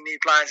 16 new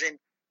players in.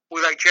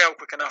 Will they gel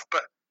quick enough?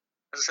 But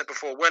as I said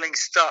before,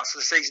 Welling's starts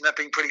of the season have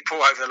been pretty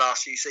poor over the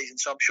last few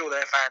seasons, so I'm sure their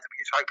fans will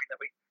be just hoping that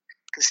we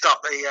can start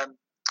the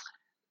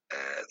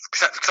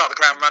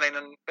ground running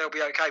and they'll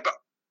be okay. But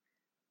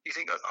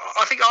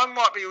I think I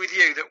might be with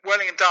you that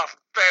Welling and Dartford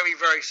very,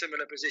 very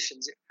similar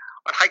positions.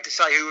 I'd hate to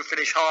say who would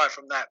finish higher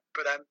from that,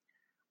 but I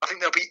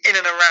think they'll be in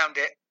and around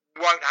it.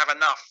 Won't have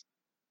enough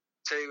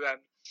to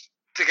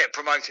get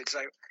promoted.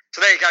 So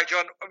there you go,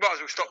 John. I might as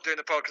well stop doing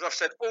the pod because I've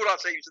said all our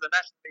teams in the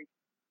National League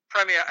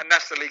Premier and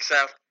National League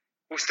South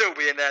will still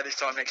be in there this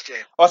time next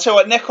year. I'll tell you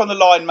what, neck on the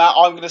line, Matt.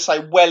 I'm going to say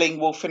Welling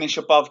will finish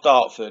above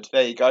Dartford.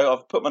 There you go.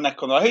 I've put my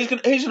neck on the line. Who's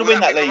going to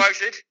win that league?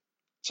 Promoted?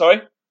 Sorry?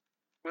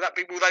 Will they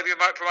be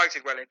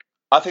promoted, Welling?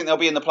 I think they'll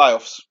be in the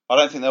playoffs. I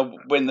don't think they'll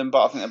win them,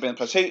 but I think they'll be in the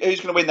playoffs.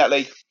 Who's going to win that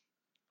league?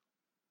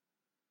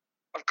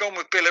 I've gone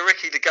with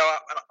Billericay to go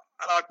up, and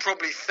I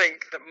probably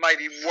think that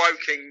maybe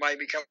Woking may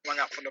be coming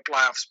up from the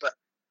playoffs, but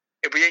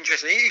it'll be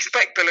interesting. You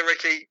expect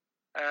Billericay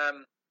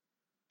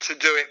to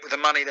do it with the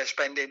money they're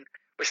spending,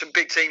 with some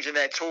big teams in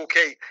there.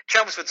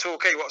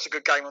 Chelmsford-Torquay, what's a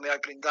good game on the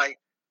opening day.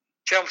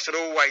 Chelmsford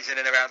always in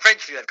and around.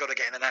 Eventually they've got to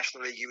get in the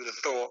National League, you would have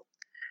thought.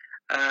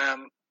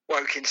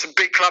 Woking, some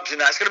big clubs in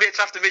that. It's going to be a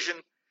tough division.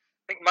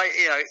 I think, mate,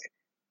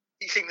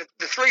 you think that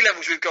the three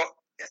levels we've got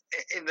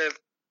in the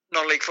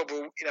non-league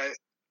football,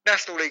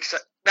 National League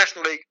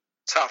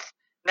tough,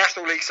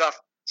 National League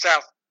South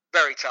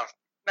very tough,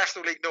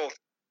 National League North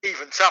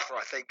even tougher,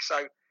 I think.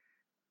 So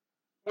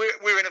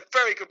we're in a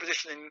very good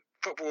position in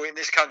football in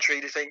this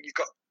country to think you've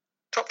got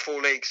top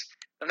four leagues.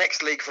 The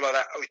next league for like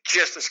that are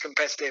just as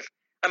competitive,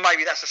 and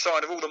maybe that's a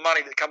sign of all the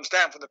money that comes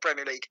down from the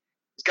Premier League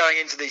is going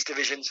into these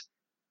divisions.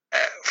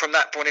 From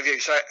that point of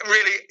view. So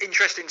really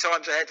interesting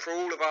times ahead for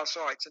all of our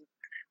sides. And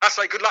I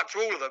say good luck to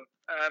all of them.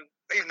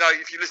 Even though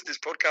if you listen to this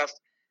podcast,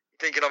 you're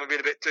thinking I'm a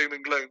bit doom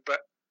and gloom,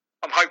 but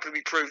I'm hoping to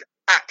be proved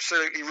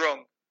absolutely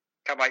wrong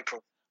come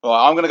April.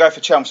 Right, I'm going to go for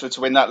Chelmsford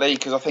to win that league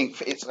because I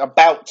think it's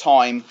about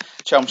time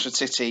Chelmsford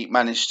City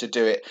managed to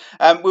do it.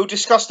 We'll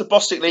discuss the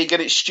Bostik League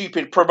and its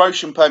stupid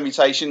promotion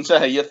permutations.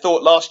 You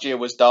thought last year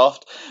was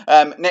daft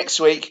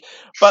next week.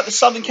 But the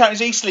Southern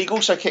Counties East League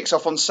also kicks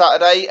off on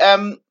Saturday.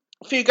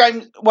 A few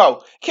games,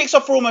 kicks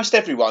off for almost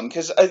everyone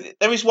because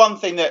there is one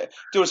thing that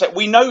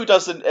we know who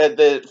does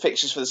the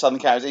fixtures for the Southern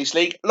Counties East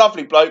League.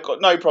 Lovely bloke,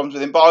 got no problems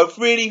with him. But I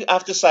really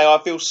have to say I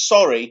feel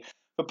sorry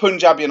for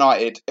Punjab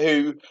United,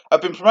 who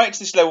have been promoted to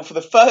this level for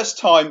the first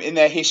time in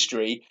their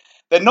history.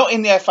 They're not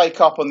in the FA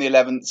Cup on the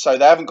 11th, so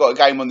they haven't got a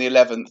game on the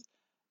 11th,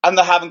 and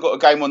they haven't got a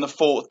game on the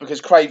 4th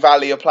because Cray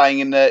Valley are playing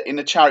in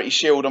the Charity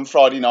Shield on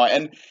Friday night.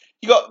 And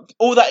you got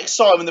all that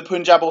excitement that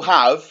Punjab will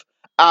have,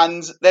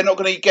 and they're not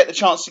going to get the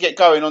chance to get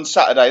going on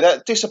Saturday.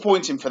 That's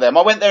disappointing for them.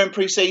 I went there in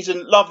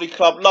pre-season, lovely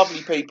club,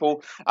 lovely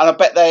people, and I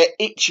bet they're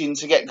itching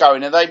to get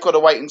going, and they've got to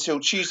wait until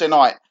Tuesday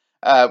night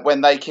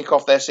when they kick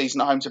off their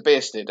season at home to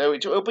Bearsted.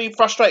 It'll be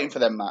frustrating for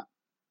them, Matt.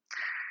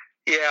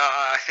 Yeah,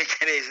 I think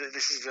it is.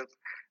 This is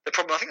the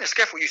problem. I think the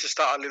Scaffold used to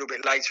start a little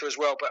bit later as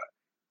well, but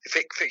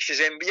the fixtures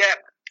in. But yeah,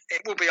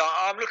 it will be.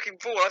 I'm looking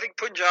forward. I think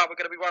Punjab are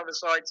going to be one of the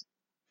sides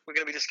we're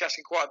going to be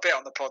discussing quite a bit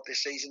on the pod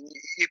this season.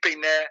 You've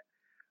been there.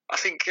 I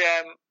think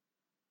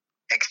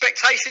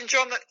expectation,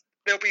 John, that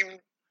they'll be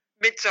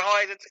mid to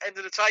high at the end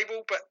of the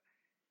table, but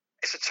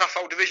it's a tough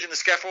old division, the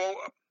Scaffold.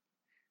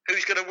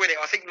 Who's going to win it?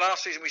 I think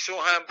last season we saw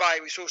Herne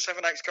Bay, we saw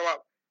Seven Oaks go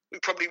up. We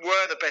probably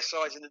were the best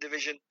sides in the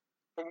division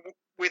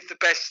with the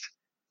best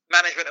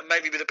management and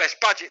maybe with the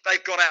best budget.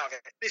 They've gone out of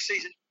it. This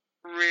season,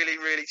 really,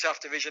 really tough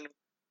division.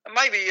 And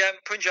maybe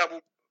Punjab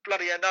will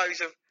bloody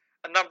nose of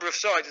a number of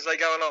sides as they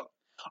go along.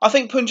 I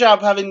think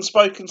Punjab, having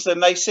spoken to them,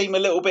 they seem a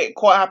little bit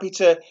quite happy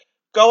to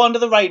go under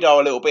the radar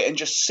a little bit and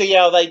just see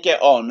how they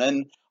get on.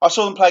 And I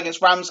saw them play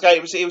against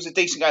Ramsgate. It was a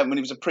decent game when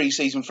it was a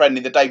pre-season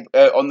friendly the day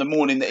on the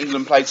morning that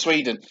England played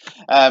Sweden.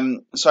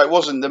 So it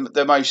wasn't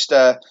the most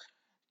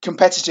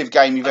competitive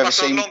game you've ever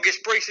seen. That's the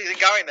longest pre-season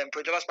going then,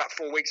 Punjab. That's about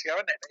 4 weeks ago,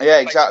 isn't it?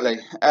 Yeah, exactly.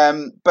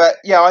 But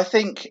yeah, I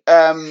think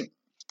they're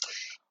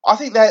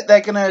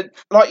going to,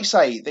 like you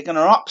say, they're going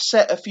to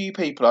upset a few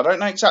people. I don't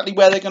know exactly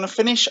where they're going to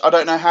finish. I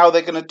don't know how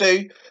they're going to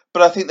do,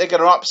 but I think they're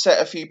going to upset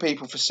a few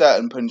people for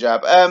certain,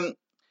 Punjab.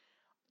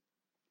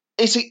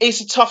 It's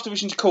a tough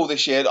division to call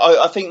this year.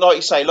 I think, like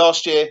you say,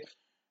 last year,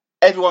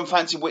 everyone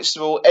fancied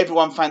Whitstable,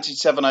 everyone fancied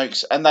Seven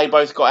Oaks, and they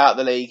both got out of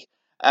the league.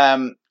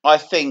 I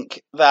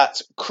think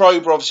that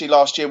Crowber, obviously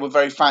last year, were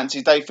very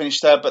fancied. They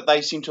finished third, but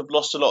they seem to have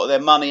lost a lot of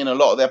their money and a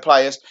lot of their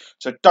players.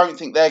 So I don't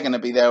think they're going to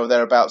be there or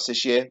thereabouts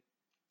this year.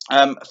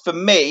 For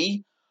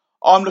me,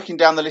 I'm looking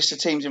down the list of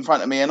teams in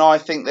front of me, and I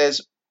think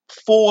there's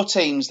 4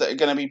 teams that are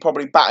going to be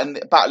probably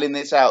battling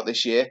this out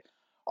this year.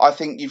 I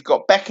think you've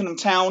got Beckenham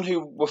Town, who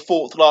were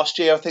 4th last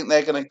year. I think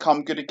they're going to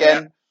come good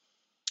again.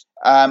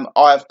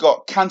 I've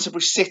got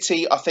Canterbury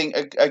City. I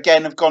think,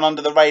 again, have gone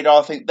under the radar.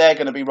 I think they're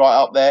going to be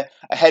right up there,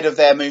 ahead of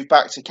their move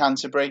back to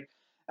Canterbury.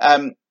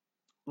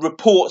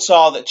 Reports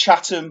are that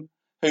Chatham,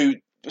 who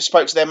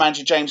spoke to their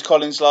manager James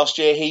Collins last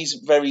year,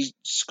 he's very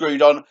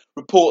screwed on.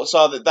 Reports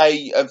are that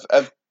they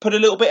have put a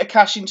little bit of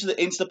cash into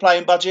the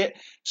playing budget,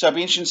 so it'll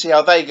be interesting to see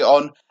how they get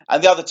on.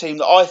 And the other team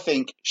that I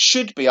think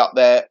should be up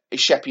there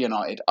is Sheffield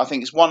United. I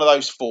think it's one of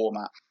those 4,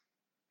 Matt.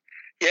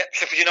 Yeah,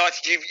 Sheffield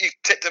United, you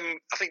tipped them,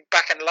 I think,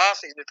 back in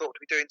last season, they thought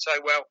to be doing so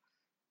well.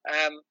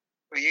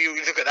 You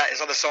look at that,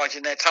 there's other sides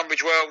in there.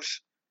 Tunbridge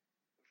Wells,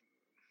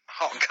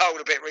 hot and cold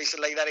a bit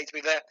recently, they need to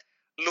be there.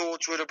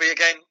 Lords will be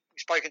again.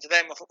 We've spoken to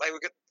them, I thought they were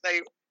good. They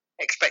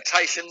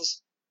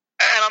expectations.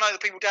 And I know the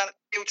people down at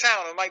Deal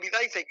Town, and maybe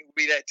they think it will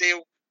be their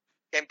Deal.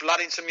 Getting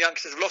blood in some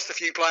youngsters, lost a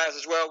few players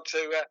as well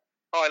to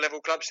high level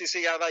clubs to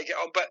see how they get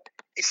on. But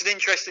it's an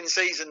interesting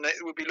season that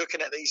we'll be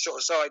looking at these sort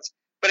of sides.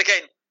 But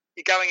again,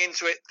 you're going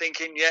into it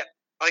thinking,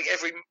 I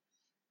think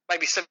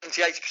maybe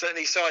 70-80% of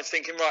these sides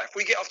thinking, right, if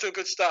we get off to a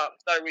good start,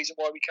 there's no reason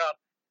why we can't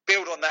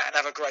build on that and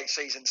have a great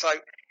season. So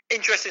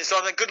interesting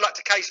side, and good luck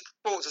to K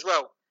Sports as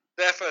well.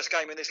 Their first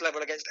game in this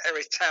level against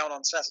Erith Town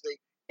on Saturday.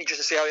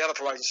 Interesting to see how the other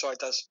Parade side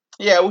does.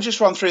 Yeah, we'll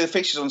just run through the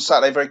fixtures on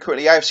Saturday very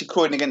quickly. AFC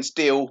Croydon against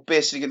Deal,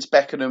 Bearsted against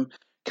Beckenham,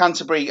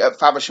 Canterbury at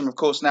Faversham, of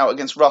course, now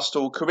against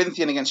Rusthall,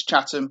 Corinthian against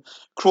Chatham,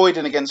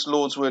 Croydon against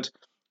Lordswood,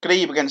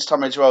 Glebe against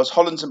Tunbridge Wells,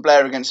 Hollands and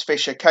Blair against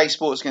Fisher, K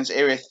Sports against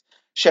Erith,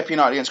 Sheffield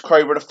United against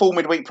Crowber, and a full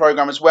midweek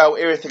programme as well.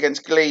 Erith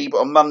against Glebe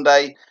on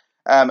Monday,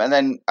 and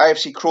then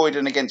AFC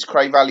Croydon against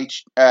Cray Valley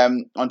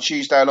on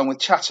Tuesday, along with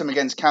Chatham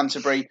against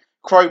Canterbury,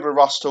 Crowber,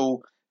 Rusthall,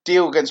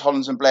 Deal against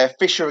Hollands and Blair,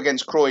 Fisher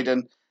against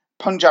Croydon,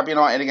 Punjab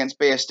United against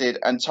Bearsted,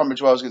 and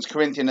Tunbridge Wells against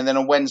Corinthian, and then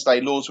on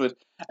Wednesday, Lordswood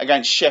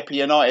against Sheffield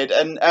United.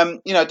 And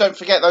don't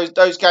forget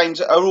those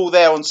games are all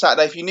there on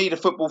Saturday. If you need a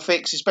football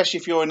fix, especially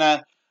if you're in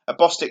a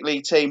Bostik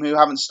League team who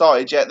haven't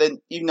started yet, then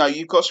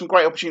you've got some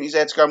great opportunities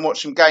there to go and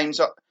watch some games.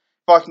 If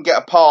I can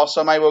get a pass,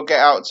 I may well get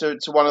out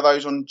to one of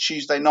those on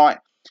Tuesday night,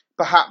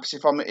 perhaps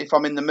if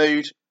I'm in the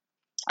mood.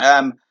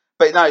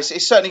 But no,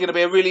 it's certainly going to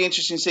be a really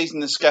interesting season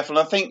in the Scaffold.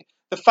 And I think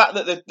the fact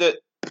that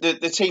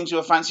the teams who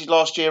were fancied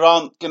last year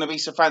aren't going to be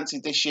so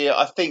fancied this year,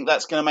 I think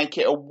that's going to make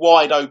it a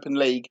wide open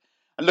league.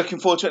 And looking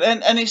forward to it.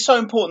 And it's so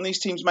important these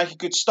teams make a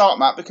good start,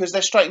 Matt, because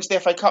they're straight into the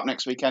FA Cup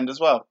next weekend as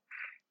well.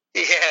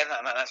 Yeah,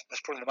 no,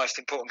 that's probably the most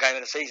important game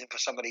of the season for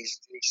some of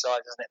these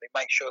sides, isn't it? They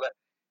make sure that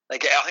they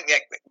get. I think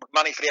the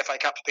money for the FA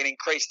Cup's been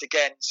increased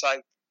again, so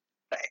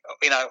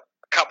a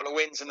couple of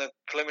wins in the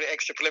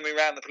extra preliminary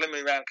round. The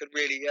preliminary round could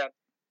really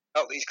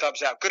help these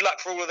clubs out. Good luck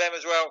for all of them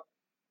as well.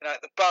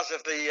 The buzz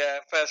of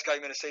the first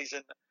game of the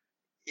season,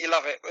 you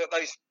love it.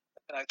 Those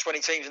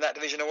 20 teams in that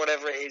division or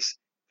whatever it is,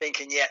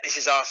 thinking, this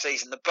is our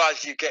season. The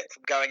buzz you get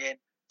from going in.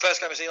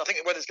 First game of the season, I think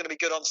the weather's going to be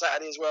good on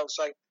Saturday as well,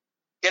 so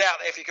get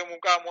out there if you can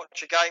go and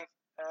watch a game.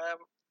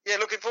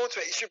 Looking forward to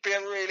it. It should be a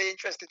really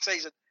interesting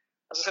season.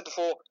 As I said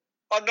before,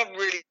 I've not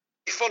really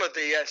followed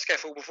the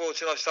Scaffold before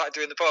until I started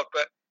doing the pod,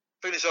 but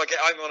as soon as I get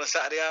home on a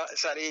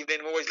Saturday evening,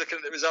 I'm always looking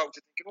at the results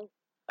and thinking,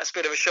 that's a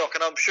bit of a shock.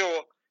 And I'm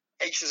sure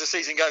each as the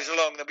season goes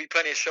along, there'll be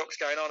plenty of shocks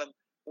going on, and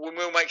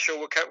we'll make sure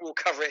we'll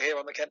cover it here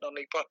on the Kent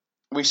Non-League pod.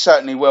 We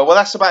certainly will. Well,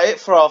 that's about it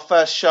for our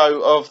first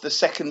show of the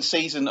second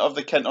season of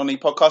the Kent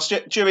Non-League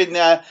podcast. During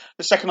the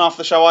second half of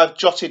the show, I've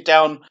jotted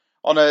down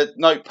on a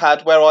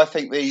notepad where I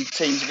think the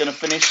teams are going to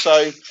finish.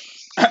 So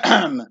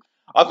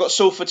I've got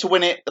Salford to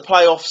win it. The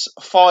playoffs: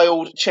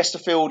 Fylde,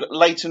 Chesterfield,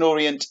 Leyton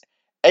Orient,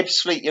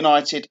 Ebbsfleet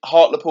United,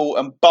 Hartlepool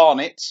and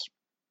Barnet.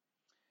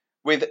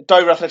 With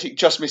Dover Athletic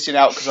just missing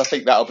out because I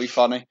think that'll be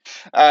funny.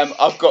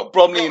 I've got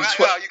Bromley in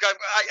 12th. You go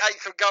 8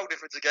 for goal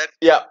difference again.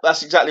 Yeah,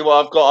 that's exactly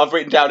what I've got. I've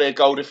written down here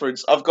goal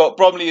difference. I've got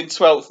Bromley in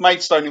 12th,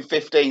 Maidstone in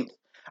 15th.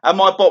 And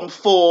my bottom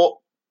 4,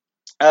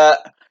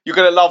 you're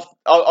going to love.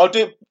 I'll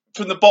do it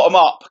from the bottom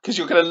up because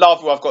you're going to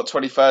love who I've got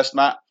 21st,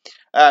 Matt.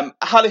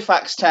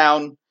 Halifax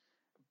Town,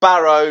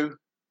 Barrow,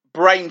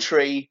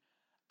 Braintree,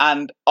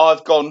 and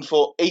I've gone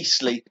for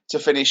Eastleigh to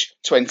finish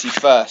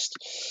 21st.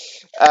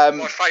 My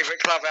favourite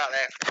club out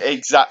there.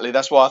 Exactly,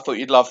 that's why I thought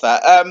you'd love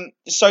that.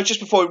 So just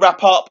before we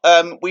wrap up,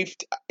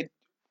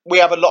 we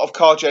have a lot of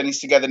car journeys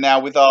together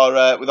now with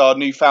our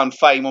newfound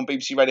fame on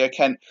BBC Radio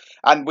Kent,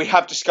 and we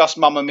have discussed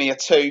Mamma Mia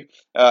 2.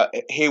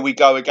 Here we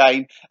go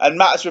again. And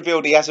Matt has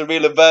revealed he has a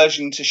real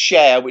aversion to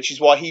Cher, which is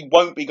why he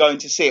won't be going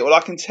to see it. Well,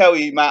 I can tell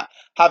you, Matt,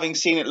 having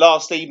seen it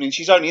last evening,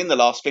 she's only in the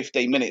last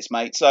 15 minutes,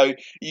 mate. So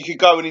you could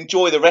go and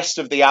enjoy the rest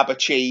of the ABBA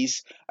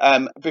cheese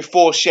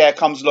before Cher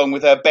comes along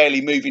with her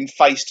barely moving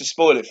face to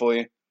spoil it for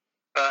you.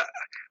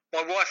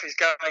 My wife is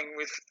going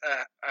with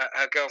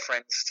her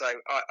girlfriends, so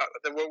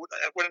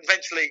when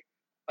eventually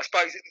I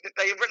suppose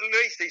they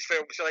release these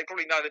films, so they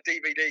probably know the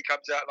DVD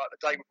comes out like the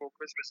day before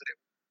Christmas and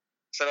it'll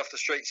sell off the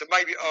street. So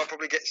maybe I'll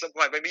probably get some.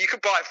 Maybe you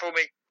could buy it for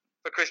me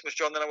for Christmas,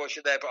 John. Then I'll watch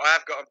it there. But I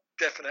have got a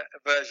definite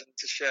aversion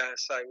to Cher.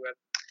 So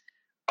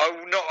I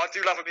will not. I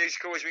do love a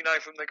musical, as we know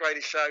from The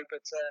Greatest Show,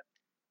 but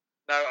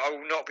no, I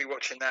will not be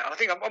watching that. I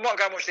think I might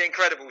go and watch The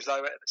Incredibles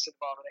though at the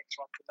cinema, the next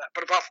one from that.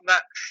 But apart from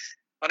that,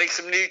 I need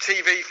some new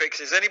TV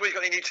fixes. Anybody's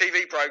got any new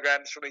TV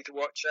programs for me to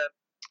watch?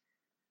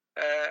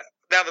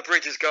 Now the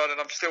bridge is gone, and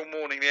I'm still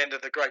mourning the end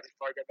of the greatest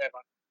program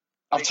ever.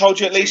 I've told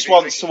you at least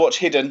once to watch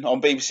Hidden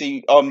on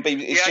BBC.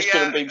 It's just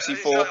good on BBC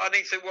 4. I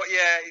need to.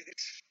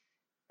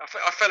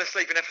 I fell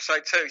asleep in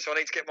episode 2, so I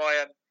need to get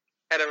my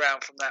head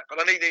around from that. But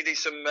I need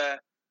some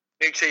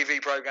new TV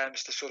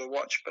programs to sort of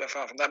watch. But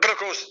apart from that, but of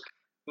course,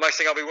 most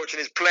thing I'll be watching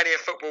is plenty of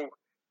football,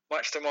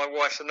 much to my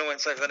wife's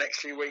annoyance over the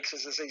next few weeks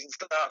as the season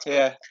starts.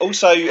 Yeah.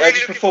 Also,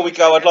 just before we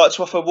go, I'd like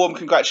to offer warm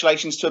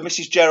congratulations to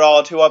Mrs.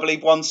 Gerard, who I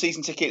believe won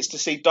season tickets to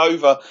see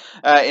Dover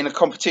in a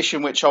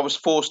competition which I was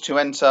forced to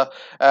enter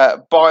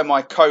by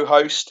my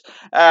co-host.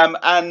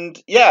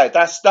 And yeah,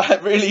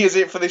 that really is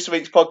it for this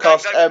week's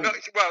podcast.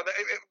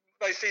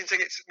 Those season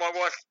tickets, my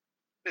wife,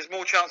 there's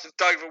more chance of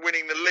Dover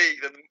winning the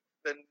league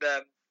than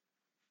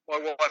my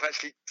wife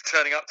actually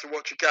turning up to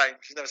watch a game.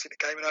 She's never seen a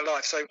game in her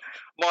life. So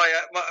my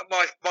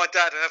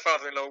dad and her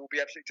father-in-law will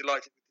be absolutely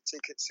delighted with the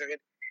tickets. So him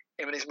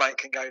and his mate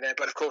can go there.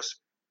 But of course,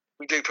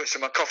 we do put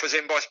some coffers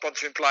in by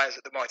sponsoring players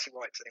at the Mighty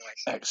Whites anyway.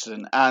 So.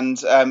 Excellent. And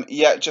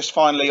just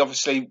finally,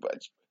 obviously,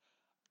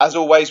 as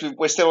always,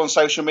 we're still on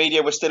social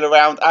media. We're still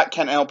around at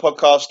Kent NL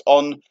Podcast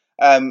on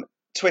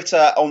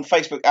Twitter, on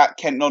Facebook at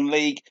Kent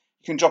Non-League.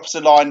 You can drop us a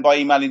line by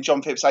emailing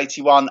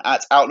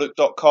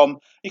johnphipps81@outlook.com.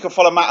 You can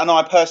follow Matt and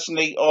I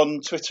personally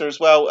on Twitter as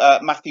well,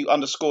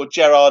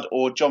 Matthew_Gerard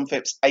or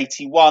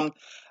johnphipps81.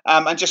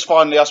 And just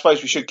finally, I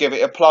suppose we should give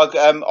it a plug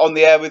on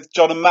the air with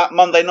John and Matt,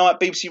 Monday night,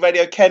 BBC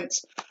Radio Kent,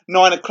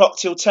 9 o'clock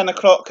till 10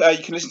 o'clock.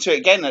 You can listen to it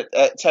again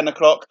at 10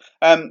 o'clock.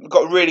 We've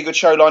got a really good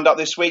show lined up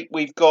this week.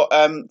 We've got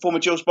former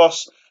Gills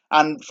boss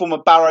and former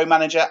Barrow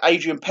manager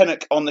Adrian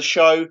Pennock on the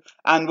show,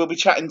 and we'll be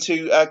chatting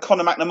to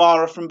Conor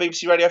McNamara from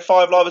BBC Radio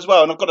 5 Live as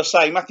well. And I've got to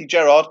say, Matthew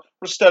Gerard,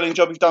 what a sterling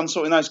job you've done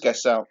sorting those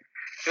guests out.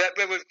 Yeah,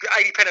 with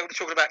Adrian Pennock, we're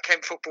talking about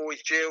Kent football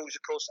with Gills,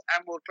 of course,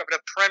 and we'll have the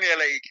Premier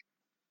League.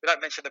 We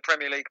don't mention the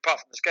Premier League,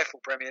 apart from the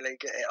Skeffel Premier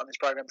League on this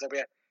programme, there'll be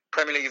a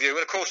Premier League review.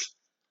 And of course,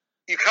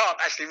 you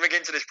can't actually ring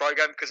into this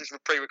programme because it's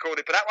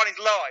pre-recorded, but that one is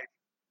live.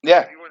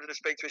 Yeah. If you wanted to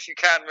speak to us, you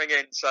can ring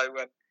in. So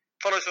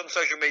follow us on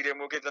social media and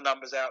we'll give the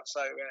numbers out.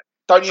 So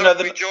don't you know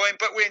we enjoy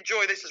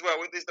this as well.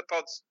 The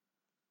pod's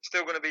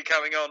still going to be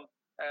coming on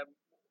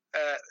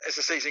as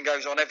the season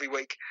goes on every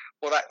week.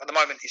 Well, that at the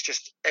moment it's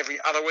just every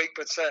other week,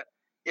 but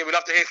we'd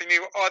love to hear from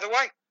you either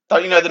way.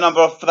 Don't you know the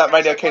number for that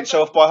Radio Kent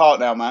show off by heart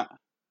now, Matt?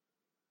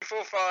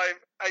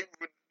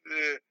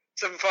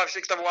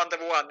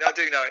 458756111. I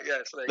do know it,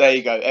 yeah. So there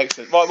you go.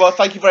 Excellent. Right, well,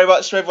 thank you very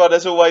much to everyone,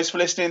 as always, for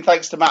listening.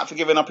 Thanks to Matt for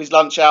giving up his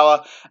lunch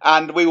hour.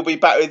 And we will be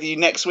back with you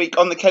next week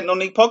on the Kent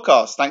Non-League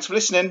podcast. Thanks for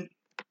listening.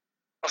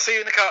 I'll see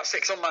you in the car at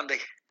 6 on Monday.